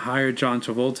hired John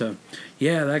Travolta.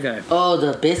 Yeah, that guy. Oh,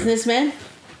 the businessman?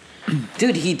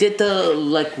 Dude, he did the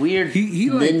weird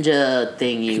ninja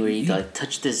thingy where he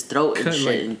touched his throat and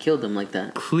shit and killed him like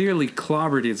that. Clearly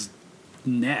clobbered his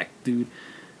neck, dude.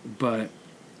 But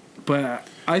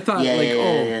I thought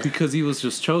because he was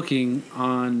just choking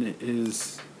on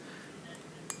his.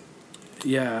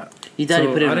 Yeah. You thought he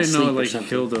put him I to didn't sleep know or he something.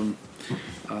 killed him.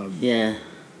 Yeah.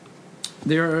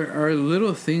 There are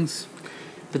little things.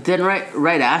 But then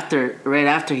right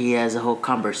after he has a whole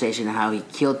conversation of how he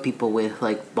killed people with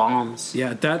bombs.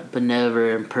 Yeah, but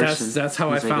never in person. That's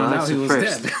how I found out he was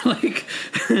dead.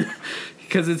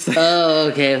 Because it's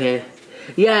oh, okay.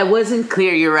 Yeah, it wasn't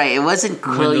clear. You're right. It wasn't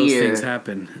clear when those things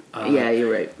happen. Yeah,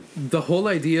 you're right. The whole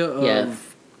idea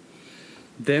of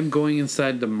them going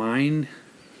inside the mine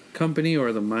company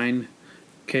or the mine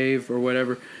cave or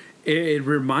whatever, it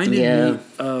reminded me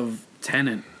of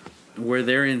Tenet, where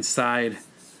they're inside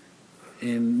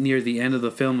near the end of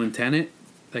the film in Tenet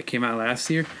that came out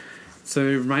last year. So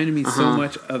it reminded me so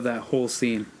much of that whole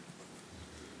scene.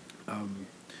 I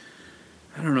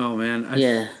don't know,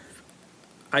 man.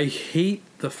 I hate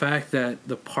the fact that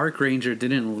the park ranger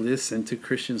didn't listen to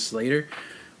Christian Slater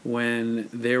when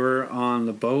they were on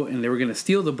the boat and they were going to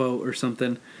steal the boat or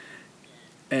something.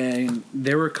 And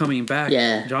they were coming back.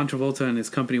 Yeah. John Travolta and his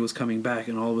company was coming back,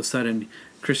 and all of a sudden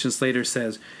Christian Slater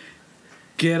says,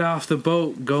 "Get off the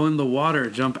boat, go in the water,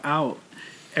 jump out."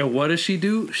 And what does she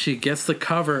do? She gets the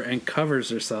cover and covers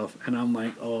herself. And I'm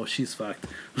like, oh, she's fucked.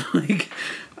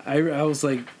 I was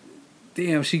like,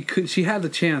 damn, she had the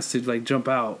chance to jump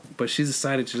out, but she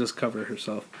decided to just cover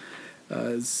herself.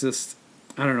 It's just,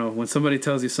 I don't know, when somebody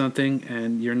tells you something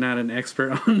and you're not an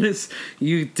expert on this,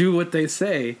 you do what they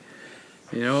say.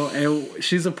 And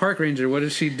she's a park ranger. What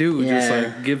does she do? Yeah.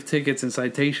 Just give tickets and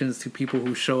citations to people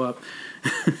who show up.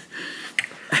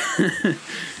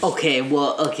 Okay,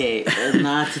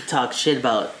 not to talk shit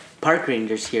about park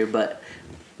rangers here, but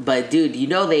dude,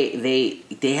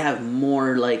 they have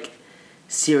more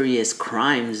serious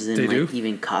crimes than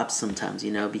even cops sometimes,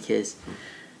 because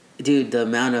dude, the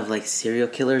amount of serial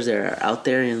killers that are out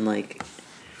there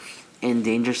in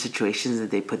dangerous situations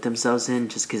that they put themselves in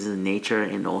just because of the nature,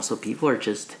 and also people are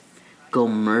just go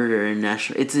murder in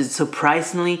national. It's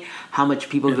surprisingly how much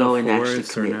people go and actually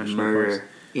commit murder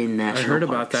in national parks. I heard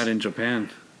about that in Japan.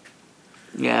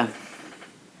 Yeah.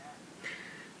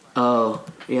 Oh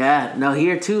yeah, no,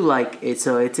 here too. It's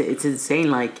insane.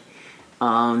 The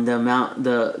amount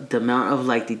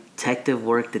of detective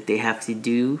work that they have to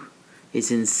do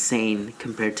is insane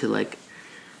compared to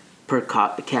per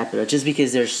capita. Just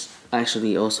because there's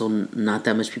actually also not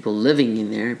that much people living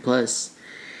in there. Plus,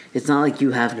 it's not like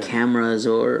you have cameras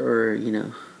or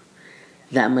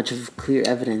that much of clear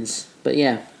evidence. But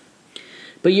yeah,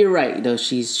 but you're right though.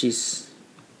 She's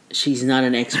not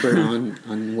an expert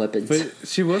on weapons. But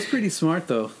she was pretty smart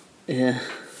though. Yeah.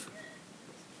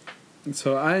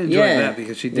 So I enjoyed that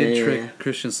because she did trick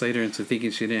Christian Slater into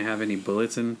thinking she didn't have any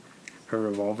bullets in her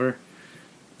revolver.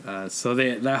 So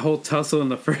that whole tussle in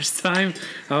the first time,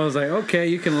 I was like, okay,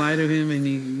 you can lie to him,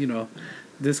 and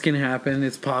this can happen.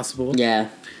 It's possible. Yeah.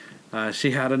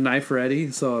 She had a knife ready,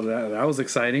 so that was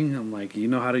exciting. I'm like, you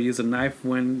know how to use a knife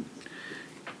when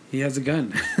he has a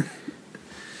gun.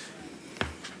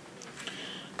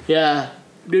 Yeah,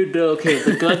 dude. Okay,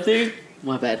 the gun thing.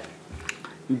 My bad.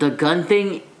 The gun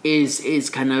thing is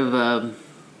kind of.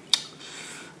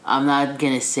 I'm not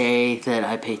gonna say that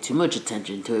I pay too much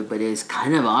attention to it, but it's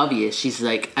kind of obvious. She's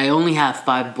like, I only have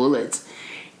 5 bullets,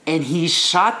 and he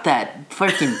shot that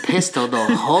freaking pistol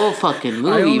the whole fucking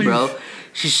movie, bro.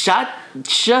 She shot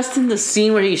just in the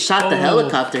scene where he shot the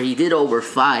helicopter. He did over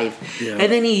 5,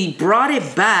 and then he brought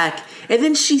it back. And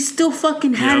then she still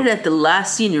fucking had it at the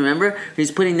last scene, you remember?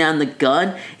 He's putting down the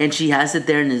gun, and she has it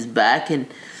there in his back. And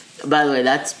by the way,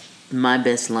 that's my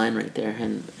best line right there.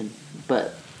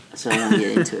 But so I won't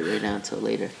get into it right now until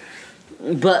later.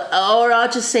 But or I'll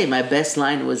just say my best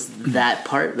line was that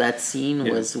part. That scene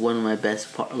was one of my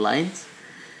best lines.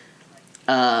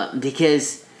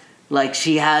 Because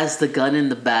she has the gun in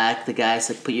the back. The guy's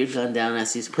like, "Put your gun down."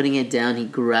 As he's putting it down, he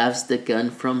grabs the gun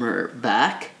from her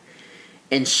back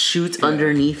and shoots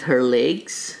underneath her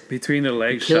legs. Between the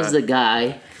legs, kills the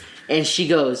guy. And she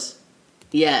goes,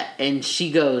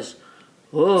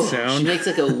 whoa. Sound. She makes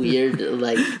a weird,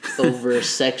 over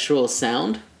sexual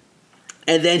sound.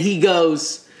 And then he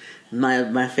goes,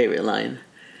 my favorite line.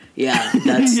 Yeah,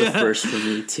 that's Yeah. the first for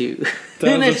me too.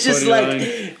 That And was it's a just funny like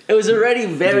line. it was already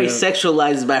very Yeah.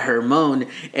 sexualized by Hermione,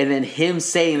 and then him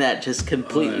saying that just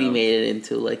completely yeah. made it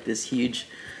into like this huge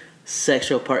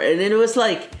sexual part. And then it was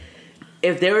like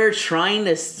if they were trying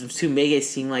to make it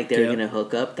seem like they were Yeah. gonna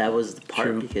hook up, that was the part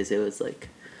True. because it was like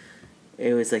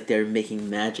they're making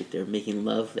magic, they're making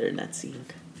love there in that scene.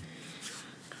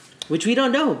 Which we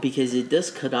don't know because it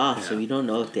does cut off, so Yeah. we don't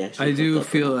know if they actually. I hooked do up or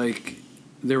feel not. like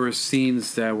there were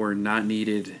scenes that were not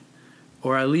needed,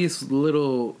 or at least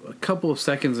a couple of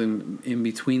seconds in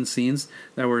between scenes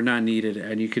that were not needed,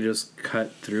 and you could just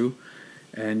cut through,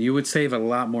 and you would save a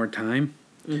lot more time.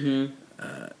 Mm-hmm.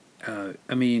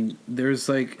 I mean, there's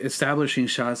like establishing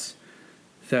shots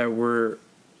that were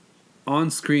on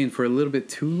screen for a little bit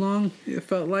too long. It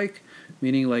felt like,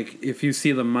 meaning like if you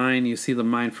see the mine, you see the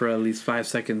mine for at least 5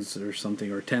 seconds or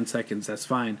something, or 10 seconds. That's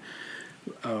fine.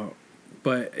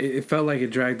 But it felt like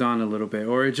it dragged on a little bit,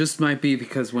 or it just might be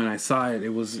because when I saw it, it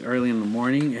was early in the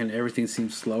morning and everything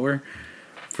seemed slower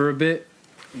for a bit.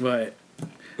 But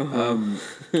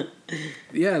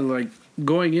yeah, like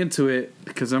going into it,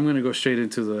 because I'm gonna go straight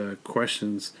into the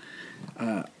questions.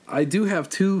 I do have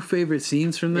 2 favorite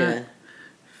scenes from that Yeah.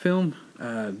 film.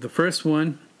 The first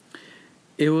one,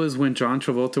 it was when John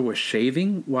Travolta was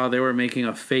shaving while they were making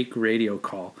a fake radio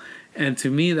call. And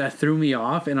to me, that threw me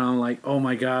off. And I'm like, oh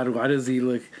my God, why does he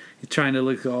look... He's trying to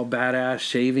look all badass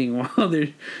shaving while they're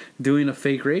doing a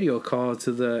fake radio call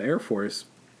to the Air Force.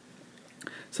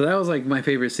 So that was like my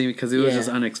favorite scene because it was just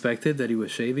unexpected that he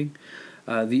was shaving.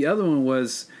 The other one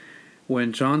was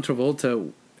when John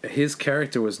Travolta, his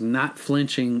character was not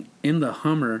flinching in the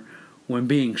Hummer when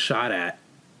being shot at.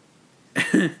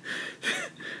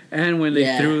 And when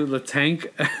they threw the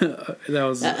tank, that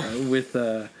was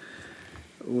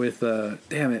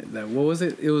damn it, what was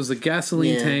it? It was a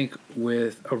gasoline tank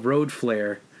with a road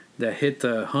flare that hit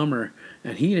the Hummer,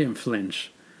 and he didn't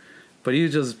flinch, but he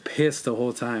was just pissed the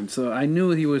whole time. So I knew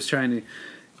he was trying to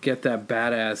get that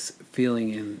badass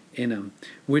feeling in him,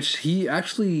 which he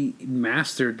actually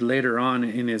mastered later on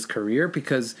in his career.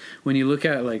 Because when you look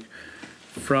at like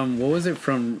from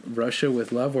Russia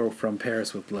with Love or from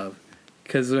Paris with Love,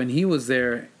 because when he was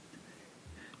there.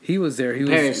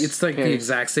 Paris, it's like the Paris.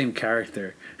 exact same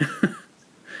character.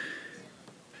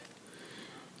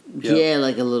 Yeah,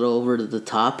 like a little over the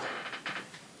top.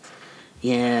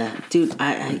 Yeah, dude,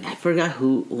 I forgot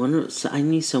who I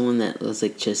knew someone that was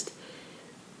like just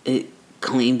it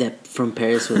claimed that From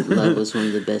Paris with Love was one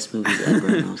of the best movies ever,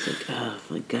 and I was like, oh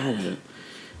my god,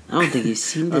 I don't think you've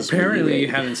seen this. Apparently, movie, you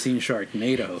right? haven't seen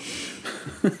Sharknado.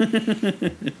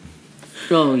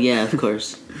 Oh yeah, of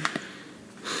course.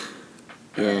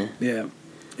 Yeah.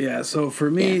 Yeah. So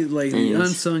for me, like the Anyways.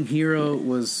 unsung hero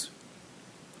was,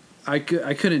 I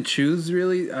couldn't choose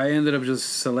really. I ended up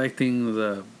just selecting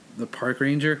the park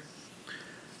ranger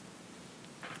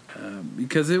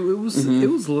because it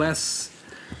was less.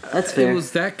 That's fair. It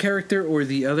was that character or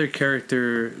the other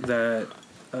character that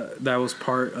was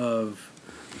part of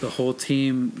the whole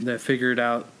team that figured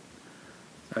out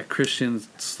Christian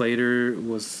Slater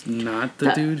was not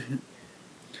the dude.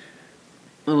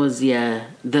 It was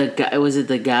the guy. Was it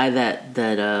the guy that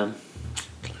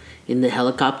in the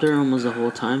helicopter almost the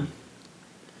whole time?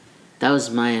 That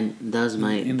was my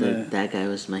that guy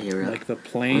was my hero. Like the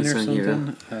plane or Unsung something.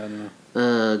 hero. I don't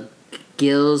know.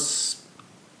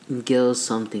 Gills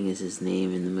something is his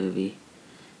name in the movie.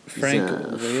 Frank He's,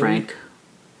 Whaley? Frank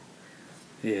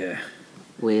Yeah.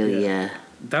 Whaley. Yeah. Yeah.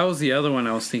 That was the other one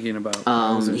I was thinking about.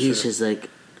 I wasn't He's sure. just like.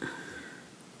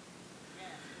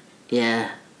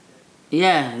 Yeah.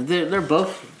 Yeah, they're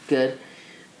both good.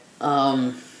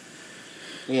 Yeah.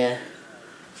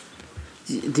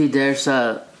 Dude, there's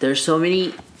so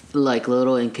many like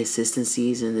little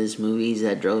inconsistencies in these movies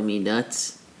that drove me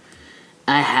nuts.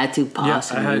 I had to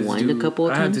pause and rewind a couple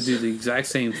of I times. had to do the exact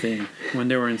same thing when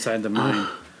they were inside the mine.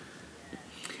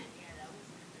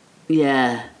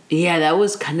 Yeah, that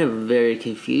was kind of very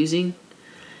confusing.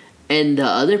 And the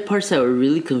other parts that were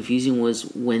really confusing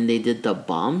was when they did the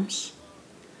bombs.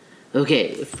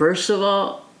 Okay, first of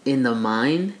all, in the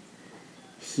mine,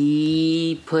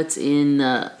 he puts in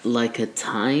like a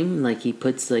time, like he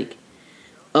puts like,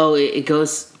 it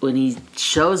goes when he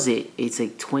shows it. It's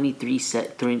like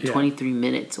 23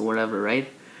 minutes or whatever, right?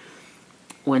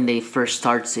 When they first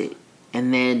starts it,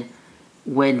 and then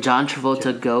when John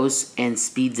Travolta goes and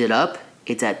speeds it up,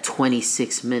 it's at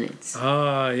 26 minutes.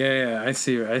 Oh yeah, I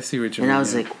see what you mean. And I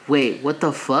was like, wait, what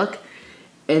the fuck?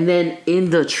 And then in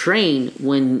the train,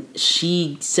 when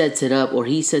she sets it up or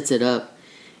he sets it up,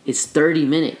 it's 30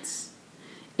 minutes.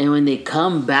 And when they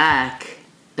come back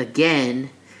again,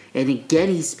 and again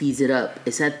he speeds it up.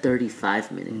 It's at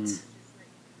 35 minutes,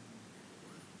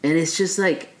 and it's just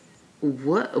like,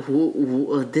 what?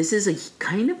 This is a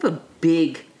kind of a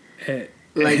big thing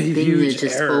to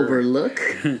just overlook.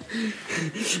 In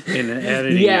the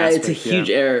editing yeah, aspect, it's a huge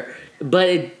error,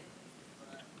 but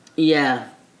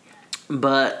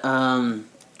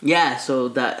so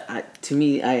that to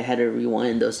me, I had to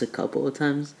rewind those a couple of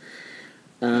times.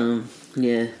 And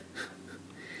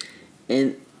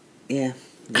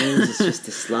it's just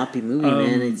a sloppy movie,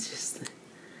 man. It's just.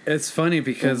 It's funny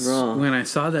because overall. when I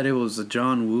saw that it was a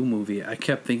John Woo movie, I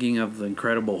kept thinking of the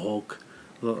Incredible Hulk,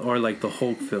 or like the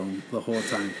Hulk film the whole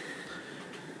time.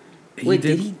 Did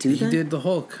he do that? He did the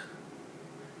Hulk.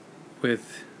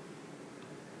 With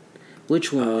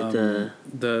which one? With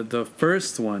the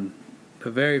first one, the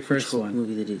very first which one.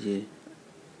 Movie did he do?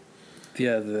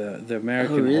 Yeah, the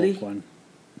American really? Hulk one.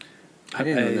 I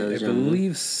didn't know that was I John Woo.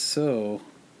 believe so.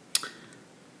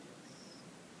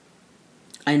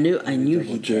 I knew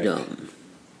he check. did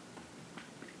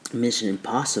Mission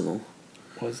Impossible.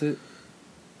 Was it?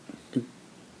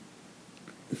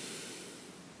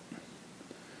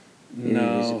 Maybe he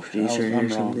was a No, producer I'm or wrong.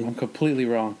 something. I'm completely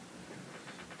wrong.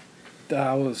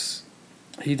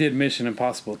 He did Mission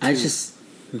Impossible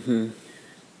too.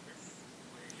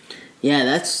 Yeah,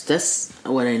 that's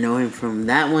what I know him from.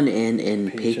 That one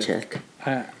and Paycheck.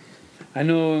 I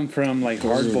know him from like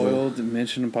Those are Hard Boiled,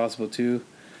 Mission Impossible 2,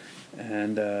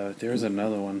 and there's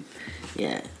another one.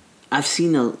 Yeah, I've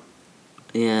seen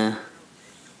yeah.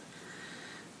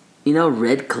 You know,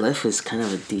 Red Cliff is kind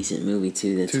of a decent movie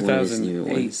too. That's one of his newer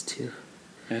 2008. ones too.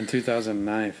 And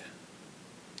 2009.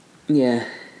 Yeah.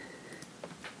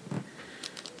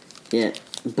 Yeah,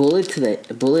 Bullet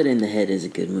in the Head is a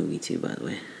good movie too, by the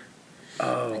way.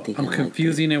 Oh, I I'm liked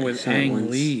confusing it I with saw it Ang once.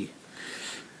 Lee.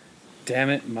 Damn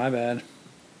it, my bad.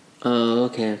 Oh,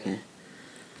 okay.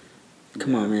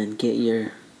 Come on, man, get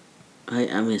your.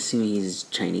 I'm assuming he's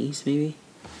Chinese, maybe.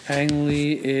 Ang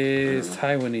Lee is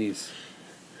Taiwanese.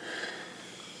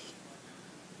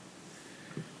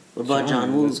 What about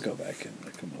John Woo? Let's go back and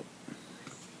look him up.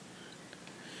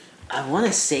 I want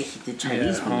to say he did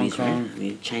Chinese Yeah, Hong movies, right? Kong. I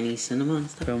mean, Chinese cinema and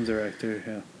stuff. Film director,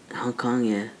 yeah. Hong Kong,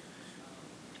 yeah.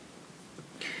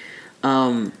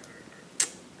 All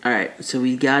right, so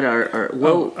we got our.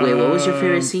 What was your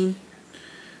favorite scene?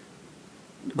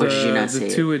 Or did you not say the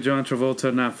it? two with John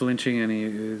Travolta not flinching and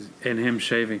him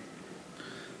shaving.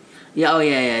 Yeah. Oh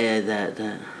yeah.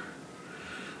 That.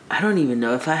 I don't even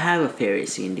know if I have a favorite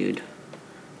scene, dude.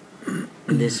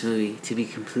 In this movie, to be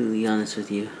completely honest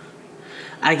with you,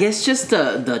 I guess just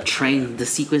the train, the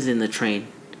sequence in the train.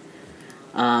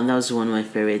 That was one of my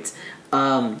favorites.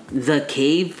 The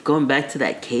cave, going back to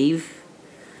that cave.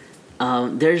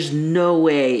 There's no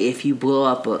way if you blow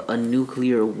up a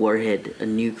nuclear warhead,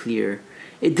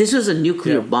 this was a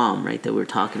nuclear bomb, right? That we're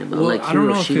talking about, Well, like I don't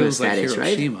know if it Hiroshima was like status,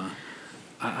 right? Hiroshima.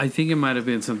 I think it might have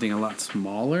been something a lot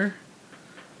smaller.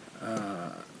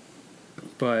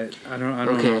 But I don't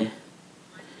know.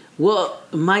 Well,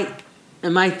 my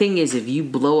thing is, if you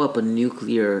blow up a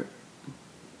nuclear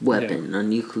weapon, a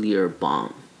nuclear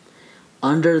bomb,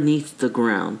 underneath the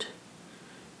ground,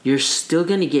 you're still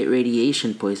gonna get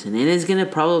radiation poisoning, and it's gonna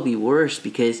probably be worse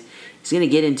because it's gonna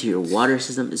get into your water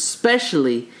system,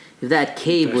 especially if that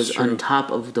cave That's was true. on top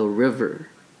of the river.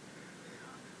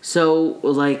 So,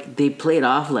 like, they played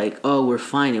off like, oh, we're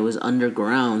fine, it was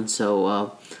underground,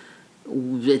 so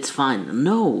it's fine.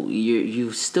 No,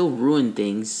 you still ruin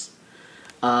things.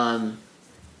 The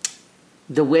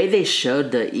way they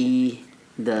showed the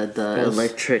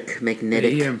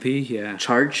electromagnetic The EMP, yeah.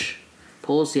 charge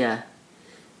pulse, yeah.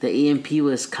 The EMP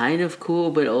was kind of cool,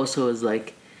 but also was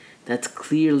like, that's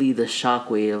clearly the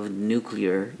shockwave of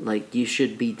nuclear. Like, you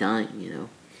should be dying, you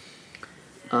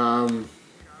know.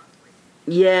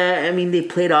 Yeah, I mean, they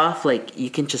played off like you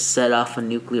can just set off a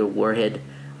nuclear warhead,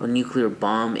 a nuclear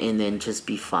bomb, and then just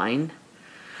be fine.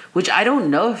 Which I don't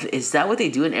know if is that what they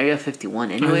do in Area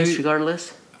 51. Anyways,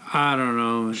 regardless. I don't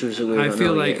know. We I don't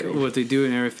feel know like yet, right? what they do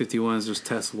in Area 51 is just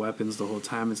test weapons the whole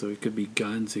time, and so it could be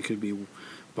guns, it could be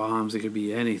bombs, it could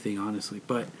be anything, honestly.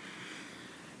 But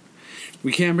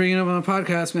we can't bring it up on the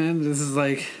podcast, man. This is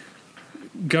like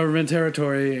government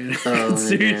territory, and Oh,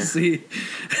 seriously,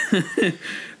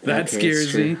 that Okay,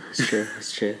 scares me.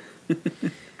 It's true.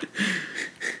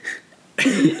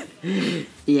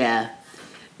 Yeah.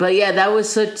 But yeah, that was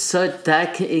such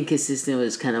that inconsistent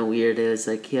was kind of weird. It was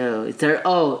like, yo,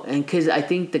 and because I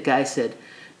think the guy said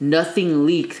nothing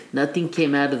leaked, nothing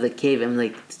came out of the cave. I'm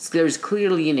like, there's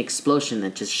clearly an explosion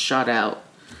that just shot out.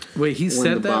 Wait, he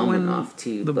said the that bomb when went off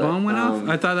too, the but, bomb went off?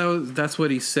 I thought that's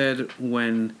what he said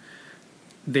when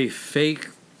they faked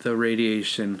the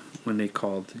radiation when they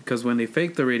called. Because when they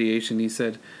faked the radiation, he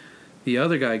said, the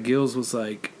other guy, Gills, was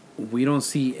like, we don't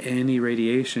see any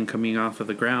radiation coming off of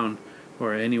the ground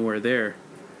or anywhere there.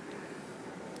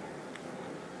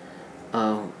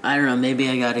 Oh, I don't know. Maybe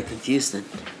I got it confused then.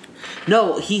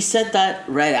 No, he said that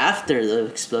right after the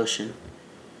explosion.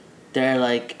 They're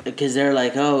like, because they're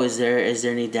like, oh, is there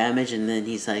any damage? And then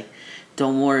he's like,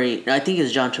 don't worry. I think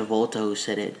it's John Travolta who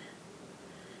said it.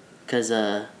 Because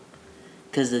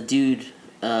the dude,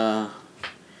 the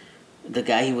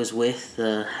guy he was with,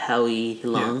 Howie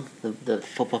Long, the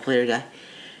football player guy,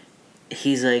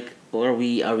 he's like, are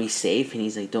we safe? And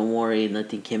he's like, don't worry,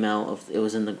 nothing came out. It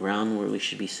was in the ground where we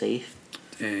should be safe.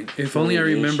 Dang. If only I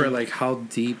remember like how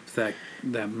deep that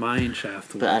mine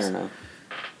shaft was. But I don't know.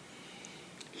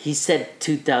 He said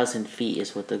 2,000 feet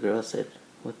is what the girl said.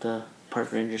 What the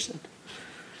park ranger said.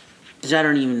 Which I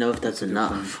don't even know if that's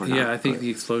enough. Or not, I think the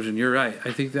explosion. You're right.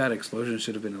 I think that explosion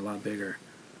should have been a lot bigger.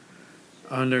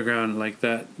 Underground, like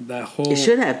that whole. It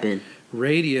should have been.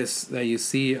 Radius that you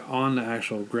see on the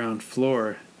actual ground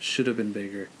floor should have been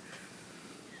bigger.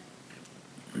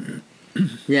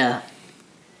 Yeah.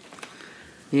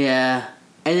 Yeah.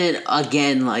 And then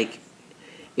again, like,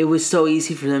 it was so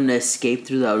easy for them to escape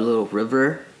through that little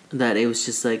river that it was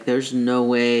just like, there's no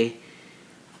way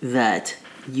that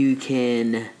you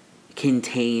can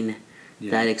contain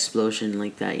that explosion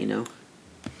like that, you know?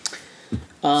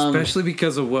 Especially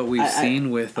because of what we've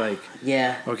seen with, like...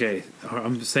 Yeah. Okay,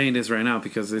 I'm saying this right now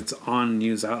because it's on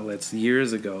news outlets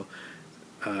years ago,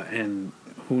 and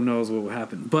who knows what will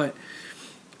happen. But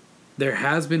there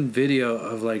has been video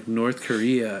of, like, North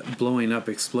Korea blowing up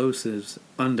explosives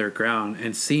underground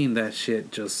and seeing that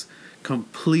shit just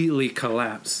completely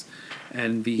collapse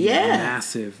and be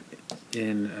massive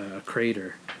in a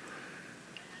crater.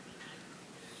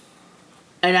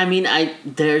 And I mean,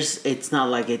 it's not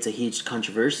like it's a huge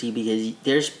controversy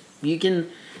because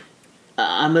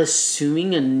I'm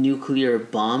assuming a nuclear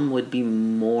bomb would be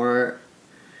more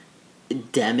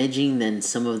damaging than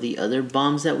some of the other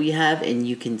bombs that we have, and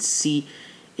you can see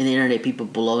in the internet people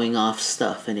blowing off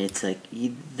stuff, and it's like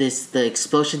the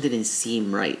explosion didn't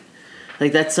seem right.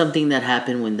 Like, that's something that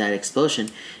happened when that explosion.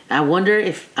 I wonder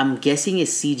if, I'm guessing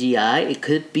it's CGI. It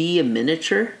could be a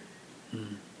miniature.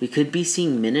 We could be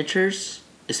seeing miniatures,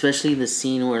 especially the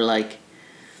scene where, like,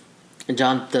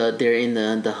 they're in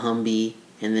the Humvee,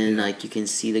 and then like you can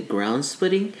see the ground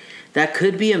splitting. That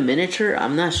could be a miniature.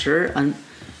 I'm not sure.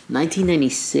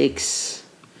 1996.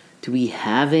 Do we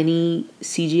have any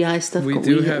CGI stuff? We have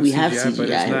CGI, but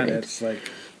it's not right? as like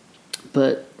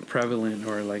prevalent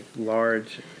or like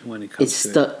large when it comes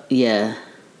to it. Yeah.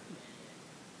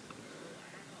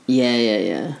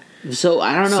 So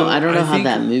I don't know. So I don't know how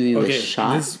that movie was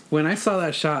shot. When I saw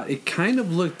that shot, it kind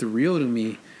of looked real to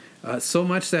me, so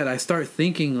much that I start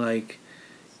thinking, like,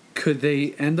 could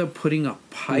they end up putting a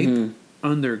pipe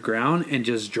underground and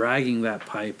just dragging that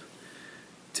pipe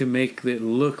to make it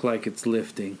look like it's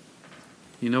lifting?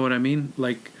 You know what I mean?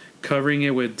 Like covering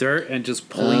it with dirt and just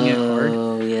pulling it hard.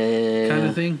 Oh, yeah. Kind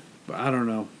of thing. But I don't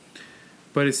know.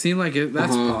 But it seemed like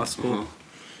that's possible.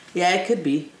 Yeah, it could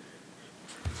be.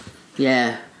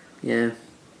 Yeah. I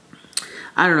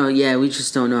don't know. Yeah, we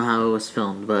just don't know how it was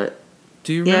filmed, but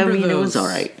do you remember? It was all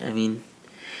right. I mean,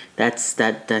 that's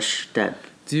that.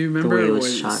 Do you remember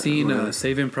seeing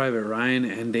Saving Private Ryan,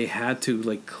 and they had to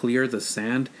like clear the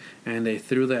sand, and they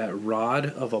threw that rod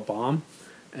of a bomb,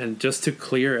 and just to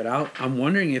clear it out? I'm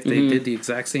wondering if they did the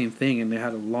exact same thing, and they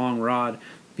had a long rod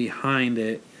behind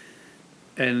it,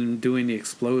 and doing the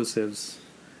explosives,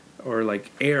 or like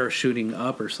air shooting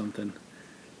up or something.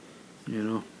 You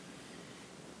know.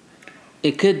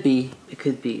 It could be.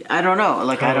 I don't know.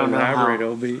 Like, I don't know how.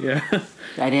 It'll be. Yeah.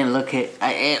 I didn't look at.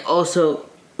 And also,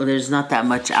 there's not that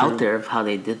much out there of how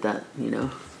they did that. You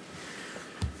know.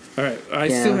 All right, I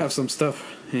still have some stuff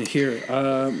here.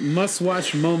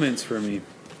 Must-watch moments for me.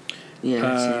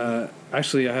 Yeah.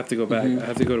 Actually, I have to go back. I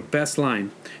have to go to best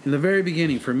line. In the very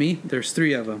beginning, for me, there's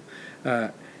 3 of them.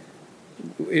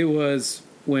 It was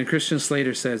when Christian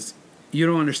Slater says, "You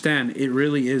don't understand. It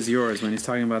really is yours." When he's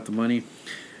talking about the money.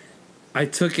 I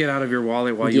took it out of your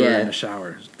wallet while you were in the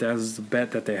shower. That was the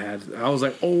bet that they had. I was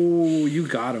like, oh, you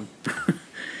got him.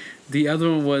 The other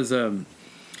one was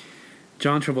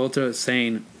John Travolta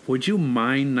saying, "Would you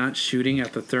mind not shooting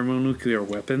at the thermonuclear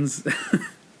weapons?"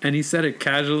 And he said it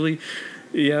casually.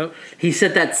 Yep. He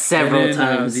said that several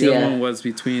times. The other one was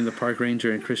between the park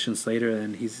ranger and Christian Slater,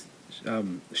 and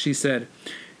she said,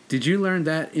 "Did you learn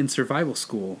that in survival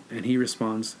school?" And he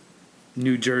responds,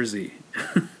 "New Jersey."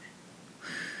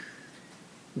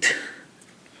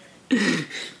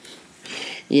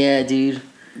 Yeah, dude.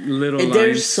 little And lines.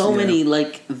 there's so yeah. many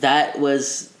like that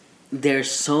was.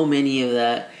 There's so many of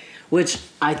that, which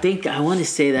I think I want to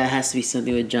say that has to be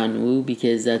something with John Woo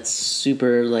because that's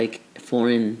super like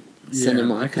foreign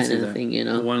cinema I can kind see of that. thing, you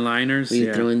know. One-liners. Where you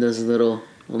Yeah. throw in those little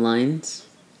lines.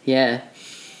 Yeah.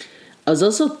 I was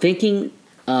also thinking,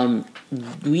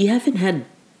 we haven't had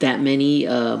that many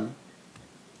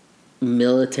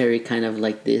military kind of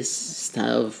like this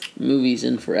style of movies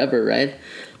in forever, right?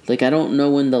 Like I don't know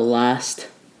when the last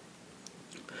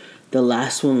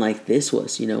one like this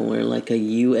was, you know, where like a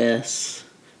U.S.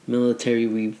 military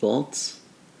revolts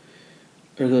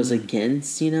or goes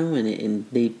against, you know, and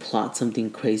they plot something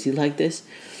crazy like this.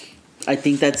 I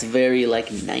think that's very like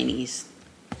 90s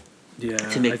Yeah,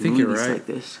 to make I think movies you're right. like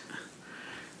this.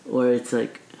 Or it's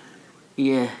like,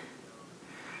 yeah,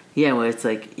 where it's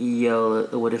like, yo,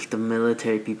 what if the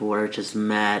military people were just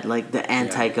mad, like the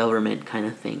anti-government kind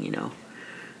of thing, you know?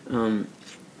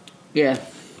 Yeah.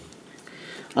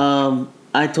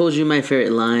 I told you my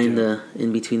favorite line, the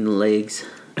in between the legs.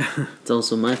 It's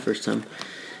also my first time.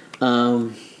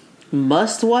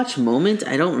 Must watch moment.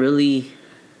 I don't really.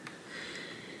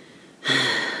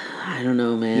 I don't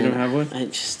know, man. You don't have one? I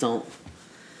just don't.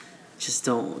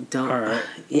 Don't. All right.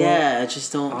 Yeah, I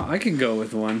just don't. I can go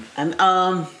with one.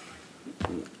 I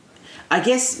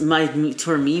guess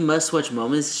for me must watch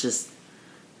moments is just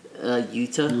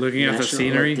Utah. Looking at the National,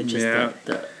 scenery, like, yeah.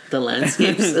 The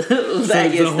landscapes. I The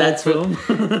guess whole that's film.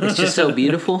 what. It's just so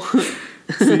beautiful. So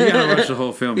you gotta watch the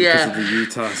whole film Yeah. because of the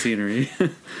Utah scenery.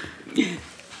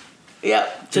 Yeah,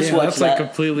 just yeah, watch that's that. like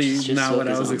completely Just not what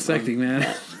I focus was on expecting, man.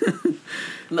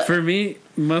 that. For me,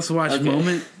 must-watch Okay.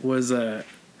 moment was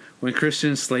when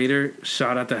Christian Slater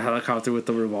shot at the helicopter with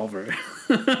the revolver.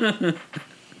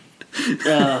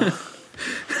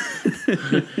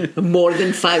 More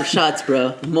than 5 shots,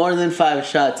 bro. More than 5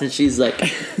 shots, and she's like,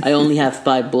 "I only have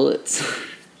 5 bullets."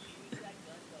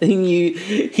 And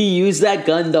he used that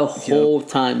gun the whole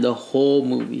time, the whole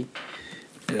movie.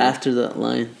 Yeah. After that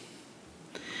line.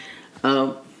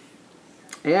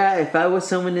 Yeah, if I was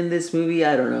someone in this movie,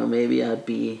 I don't know. Maybe I'd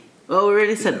be. Oh, we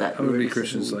already said that. I would We be already said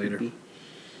Christian who would Slater. be.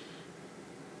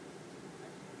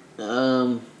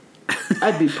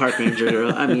 I'd be park ranger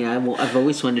girl. I mean, I've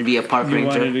always wanted to be a park You ranger.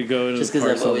 wanted to go to just the because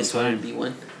parks I've all always the wanted time. to be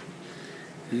one.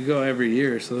 You go every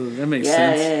year, so that makes Yeah,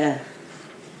 sense. yeah.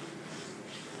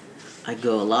 I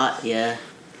go a lot. Yeah.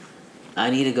 I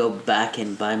need to go back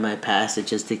and buy my pass. It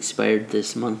just expired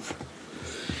this month.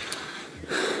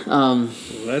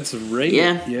 Let's rate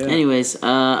Yeah. it. Yeah. Anyways,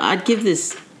 I'd give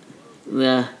this.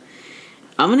 I'm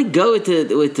gonna go with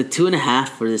the 2.5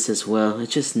 for this as well.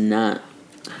 It's just not.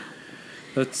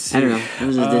 Let's see. I don't know. It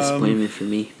was a disappointment for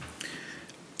me.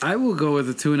 I will go with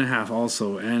a 2.5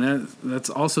 also, and that's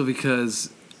also because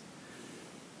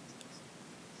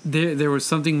there was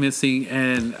something missing,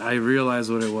 and I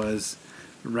realized what it was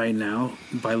right now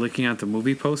by looking at the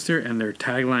movie poster, and their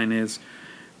tagline is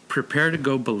 "Prepare to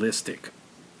go ballistic."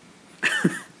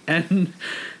 and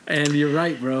you're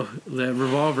right, bro. The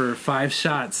revolver, 5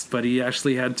 shots, but he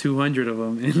actually had 200 of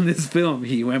them in this film.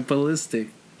 He went ballistic.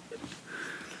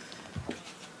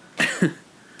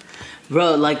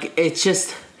 Bro, like it's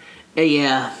just,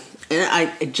 yeah.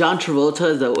 And John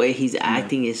Travolta, the way he's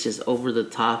acting is just over the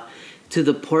top, to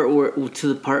the part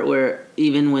where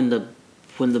even when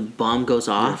the bomb goes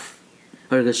off,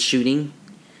 or the shooting,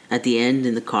 at the end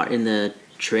in the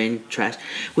train crash,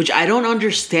 which I don't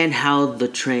understand how the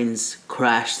trains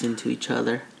crashed into each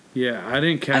other. Yeah, I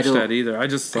didn't catch that either. I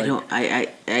just like I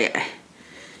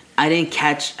didn't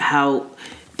catch how,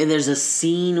 and there's a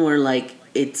scene where like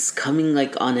it's coming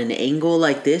like on an angle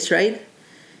like this, right?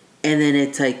 And then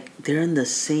it's like they're in the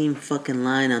same fucking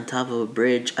line on top of a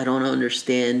bridge. I don't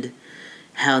understand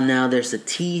how now there's a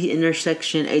T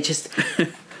intersection. It just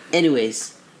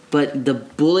anyways, but the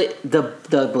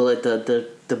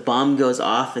bomb goes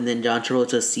off and then John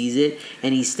Travolta sees it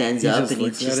and he stands up just and he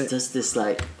looks at just it. does this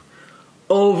like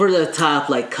over the top,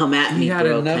 like come at he me, had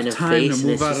bro, enough kind of time face. to And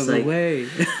move it's out just of the like, way.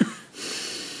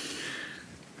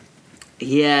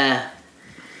 yeah.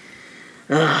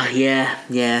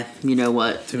 You know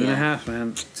what? 2.5,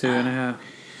 man. 2.5.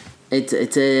 It's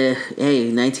a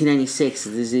 1996.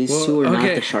 These two are not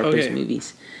the sharpest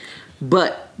movies.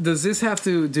 But Does this have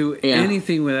to do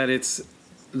anything with that? It's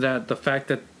that the fact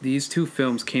that these two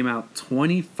films came out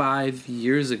 25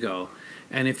 years ago,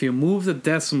 and if you move the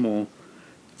decimal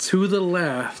to the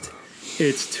left,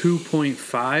 it's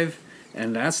 2.5,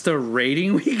 and that's the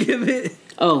rating we give it.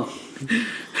 oh,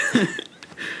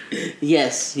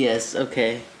 yes,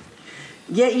 okay.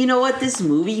 Yeah, you know what? This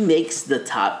movie makes the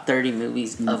top 30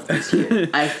 movies of this year.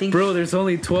 I think, Bro, there's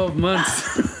only 12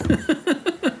 months.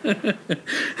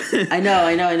 I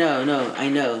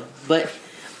know. But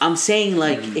I'm saying,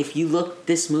 like, if you look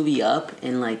this movie up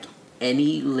in, like,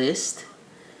 any list,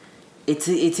 it's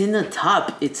in the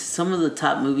top. It's some of the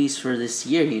top movies for this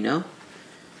year, you know?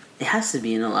 It has to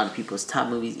be in a lot of people's top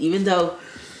movies. Even though,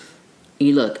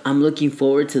 you look, I'm looking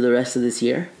forward to the rest of this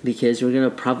year because we're going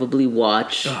to probably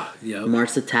watch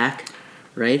Mars Attack,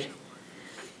 right?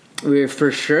 We're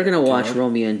for sure going to watch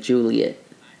Romeo and Juliet,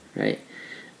 right?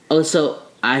 Also,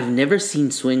 I've never seen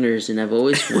Swingers, and I've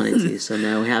always wanted to, so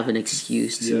now we have an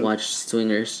excuse to watch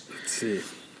Swingers. Let's see.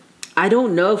 I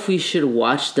don't know if we should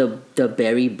watch the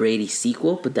Barry Brady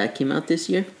sequel, but that came out this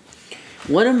year.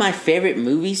 One of my favorite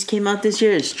movies came out this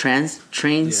year is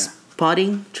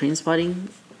Trainspotting.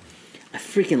 I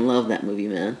freaking love that movie,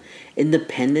 man.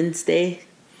 Independence Day,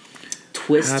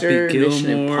 Twister, Happy Gilmore, Mission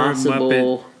Impossible,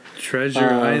 Muppet Treasure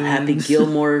Island, Happy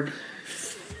Gilmore,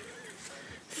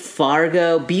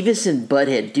 Fargo, Beavis and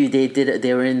Butthead. Dude,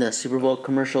 they were in the Super Bowl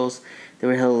commercials. They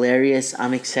were hilarious.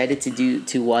 I'm excited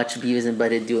to watch Beavis and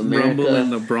Butthead do America. Rumble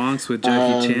in the Bronx with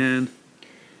Jackie Chan.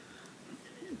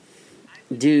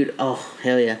 Dude, oh,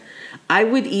 hell yeah. I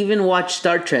would even watch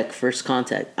Star Trek First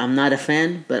Contact. I'm not a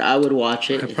fan, but I would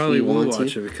watch it. I probably will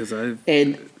watch it because I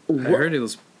heard it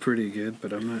was pretty good,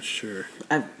 but I'm not sure.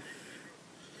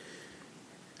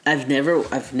 I've never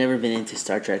been into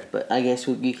Star Trek, but I guess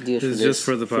you can do it just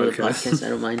for the podcast. I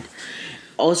don't mind.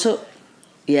 Also,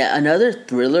 yeah, another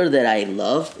thriller that I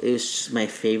love is my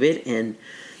favorite, and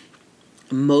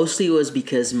mostly was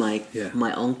because my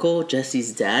uncle,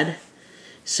 Jesse's dad.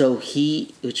 So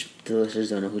which the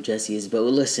listeners don't know who Jesse is, but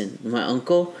listen, my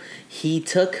uncle, he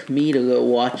took me to go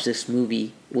watch this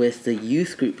movie with the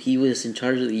youth group. He was in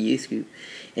charge of the youth group,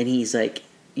 and he's like,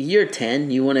 "You're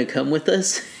 10, you want to come with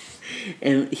us?"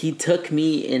 And he took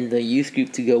me in the youth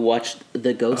group to go watch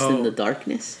The Ghost in the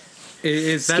Darkness.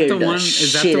 Is that the one?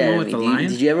 Is that the one with the lion?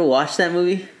 Did you ever watch that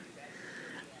movie?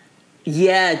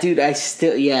 Yeah, dude.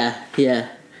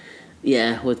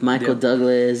 Yeah, with Michael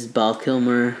Douglas, Val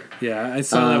Kilmer. Yeah, I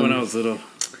saw that when I was little.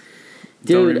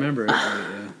 Dude, don't remember it.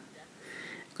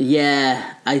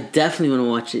 Yeah, I definitely want to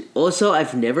watch it. Also,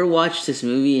 I've never watched this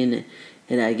movie, and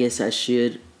I guess I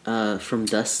should. From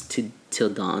Dusk Till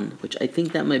Dawn, which I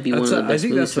think that might be one of the best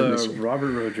movies from this year. I think that's a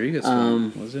Robert Rodriguez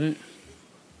film, wasn't it?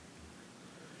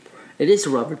 It is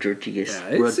Robert Rodriguez.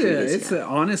 Yeah,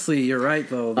 honestly, you're right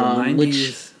though. The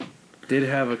 90s did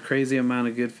have a crazy amount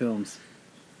of good films.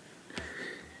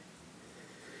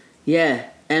 Yeah,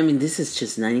 I mean, this is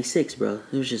just 96, bro.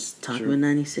 It was just talking about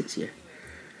 96 here.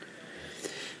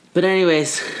 But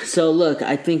anyways, so look,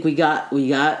 I think we got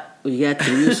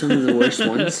through some of the worst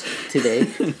ones today.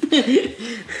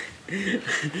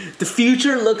 The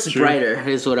future looks brighter,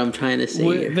 is what I'm trying to say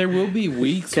here. There will be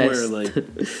weeks where like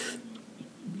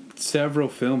several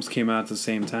films came out at the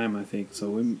same time, I think. So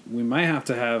we might have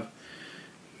to have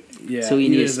so we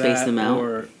need to space them out.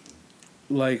 Or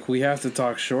like we have to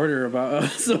talk shorter about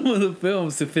some of the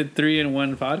films to fit 3 in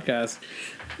one podcast.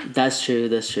 That's true.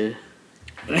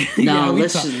 No,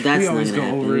 that's not gonna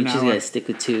happen. We just gotta stick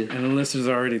with 2. And the listeners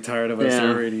are already tired of us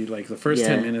already. Like the first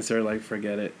 10 minutes, they're like,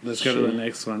 forget it. Let's go to the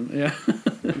next one. Yeah.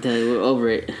 We're over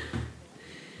it.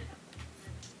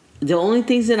 The only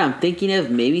things that I'm thinking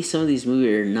of, maybe some of these movies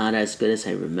are not as good as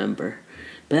I remember.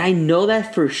 But I know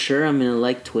that for sure I'm going to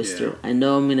like Twister. Yeah. I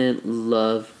know I'm going to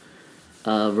love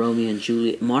Romeo and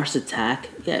Juliet. Mars Attack.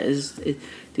 Yeah,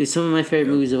 dude, some of my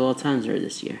favorite movies of all time are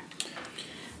this year.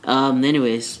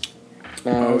 Anyways,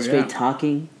 it was great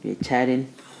talking, great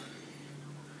chatting.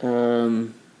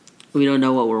 We don't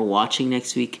know what we're watching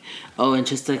next week. Oh, and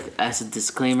just like as a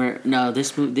disclaimer, no,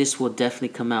 this will definitely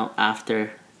come out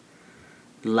after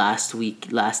last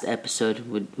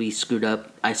episode. I screwed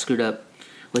up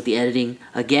with the editing.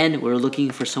 Again, we're looking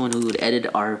for someone who would edit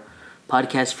our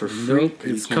podcast for free. Nope,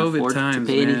 it's COVID times,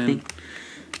 man. Anything.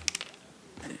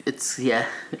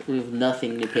 We have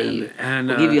nothing to pay you. And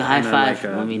we'll give you a high five.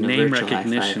 Like name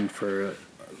recognition for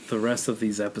the rest of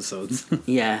these episodes.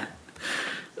 Yeah.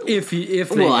 If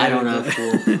I don't know if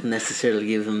we'll necessarily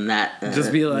give them that.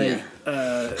 Just be like,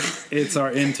 it's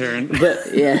our intern.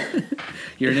 But yeah,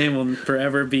 your name will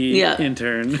forever be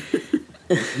intern.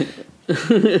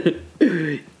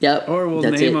 Yep. Or we'll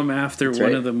name them after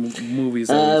one of the movies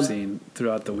that we've seen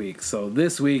throughout the week. So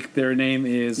this week their name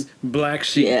is Black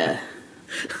Sheep. Yeah,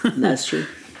 that's true.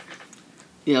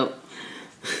 Yep.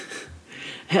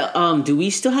 Do we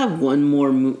still have one more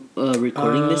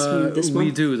recording this month?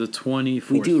 We do, the 24th.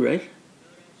 We do, right?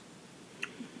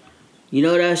 You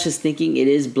know what I was just thinking? It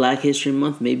is Black History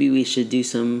Month. Maybe we should do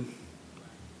some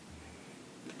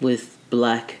with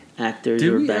black actors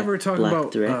Did or we black ever talk black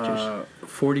about directors.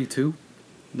 42,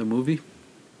 the movie?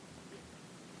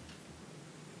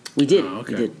 We did. Oh,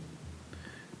 okay. We did.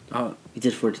 Oh, We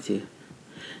did 42.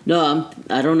 No,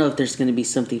 I don't know if there's going to be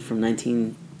something from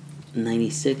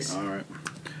 1996. all right.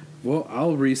 Well,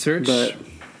 I'll research. But-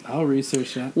 I'll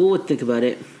research that. We'll think about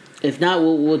it. If not,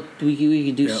 we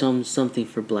could do Yep. something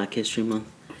for Black History Month.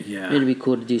 Yeah. It'd be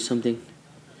cool to do something.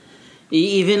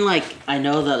 Even like I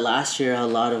know that last year a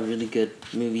lot of really good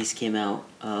movies came out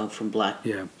from black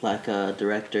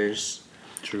directors,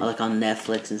 True. like on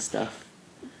Netflix and stuff.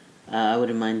 I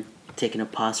wouldn't mind taking a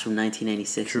pause from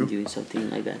 1996 True. and doing something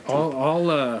like that. Too.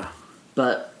 Yeah.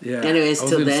 But anyways, I was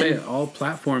till gonna then, say, all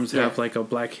platforms Yeah. have like a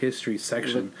Black History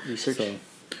section. Research.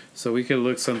 So we could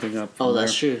look something up. Oh, from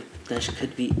that's there. true.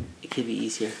 It could be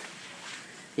easier.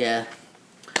 Yeah.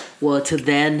 Well, till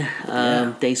then,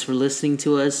 thanks for listening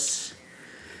to us.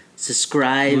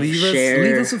 Subscribe, share,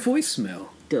 Leave us a voicemail.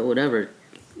 whatever.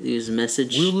 Leave us a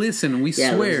message. We'll listen. We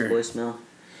yeah, swear. leave us a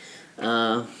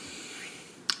voicemail.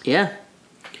 Yeah.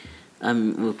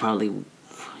 We'll probably,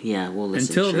 we'll listen.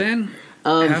 Until sure. then,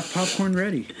 Um, have popcorn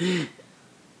ready.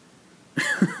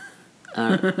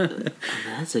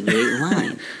 That's a great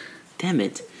line. Damn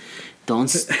it! Don't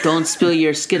spill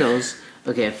your Skittles.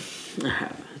 Okay.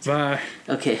 Bye.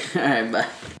 Okay. All right.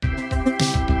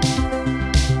 Bye.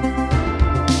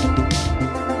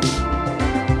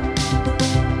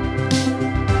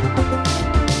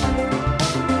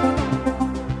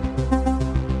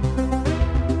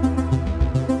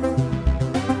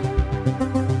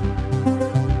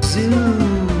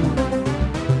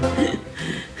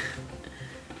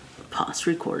 Pause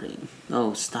recording.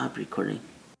 Oh, stop recording.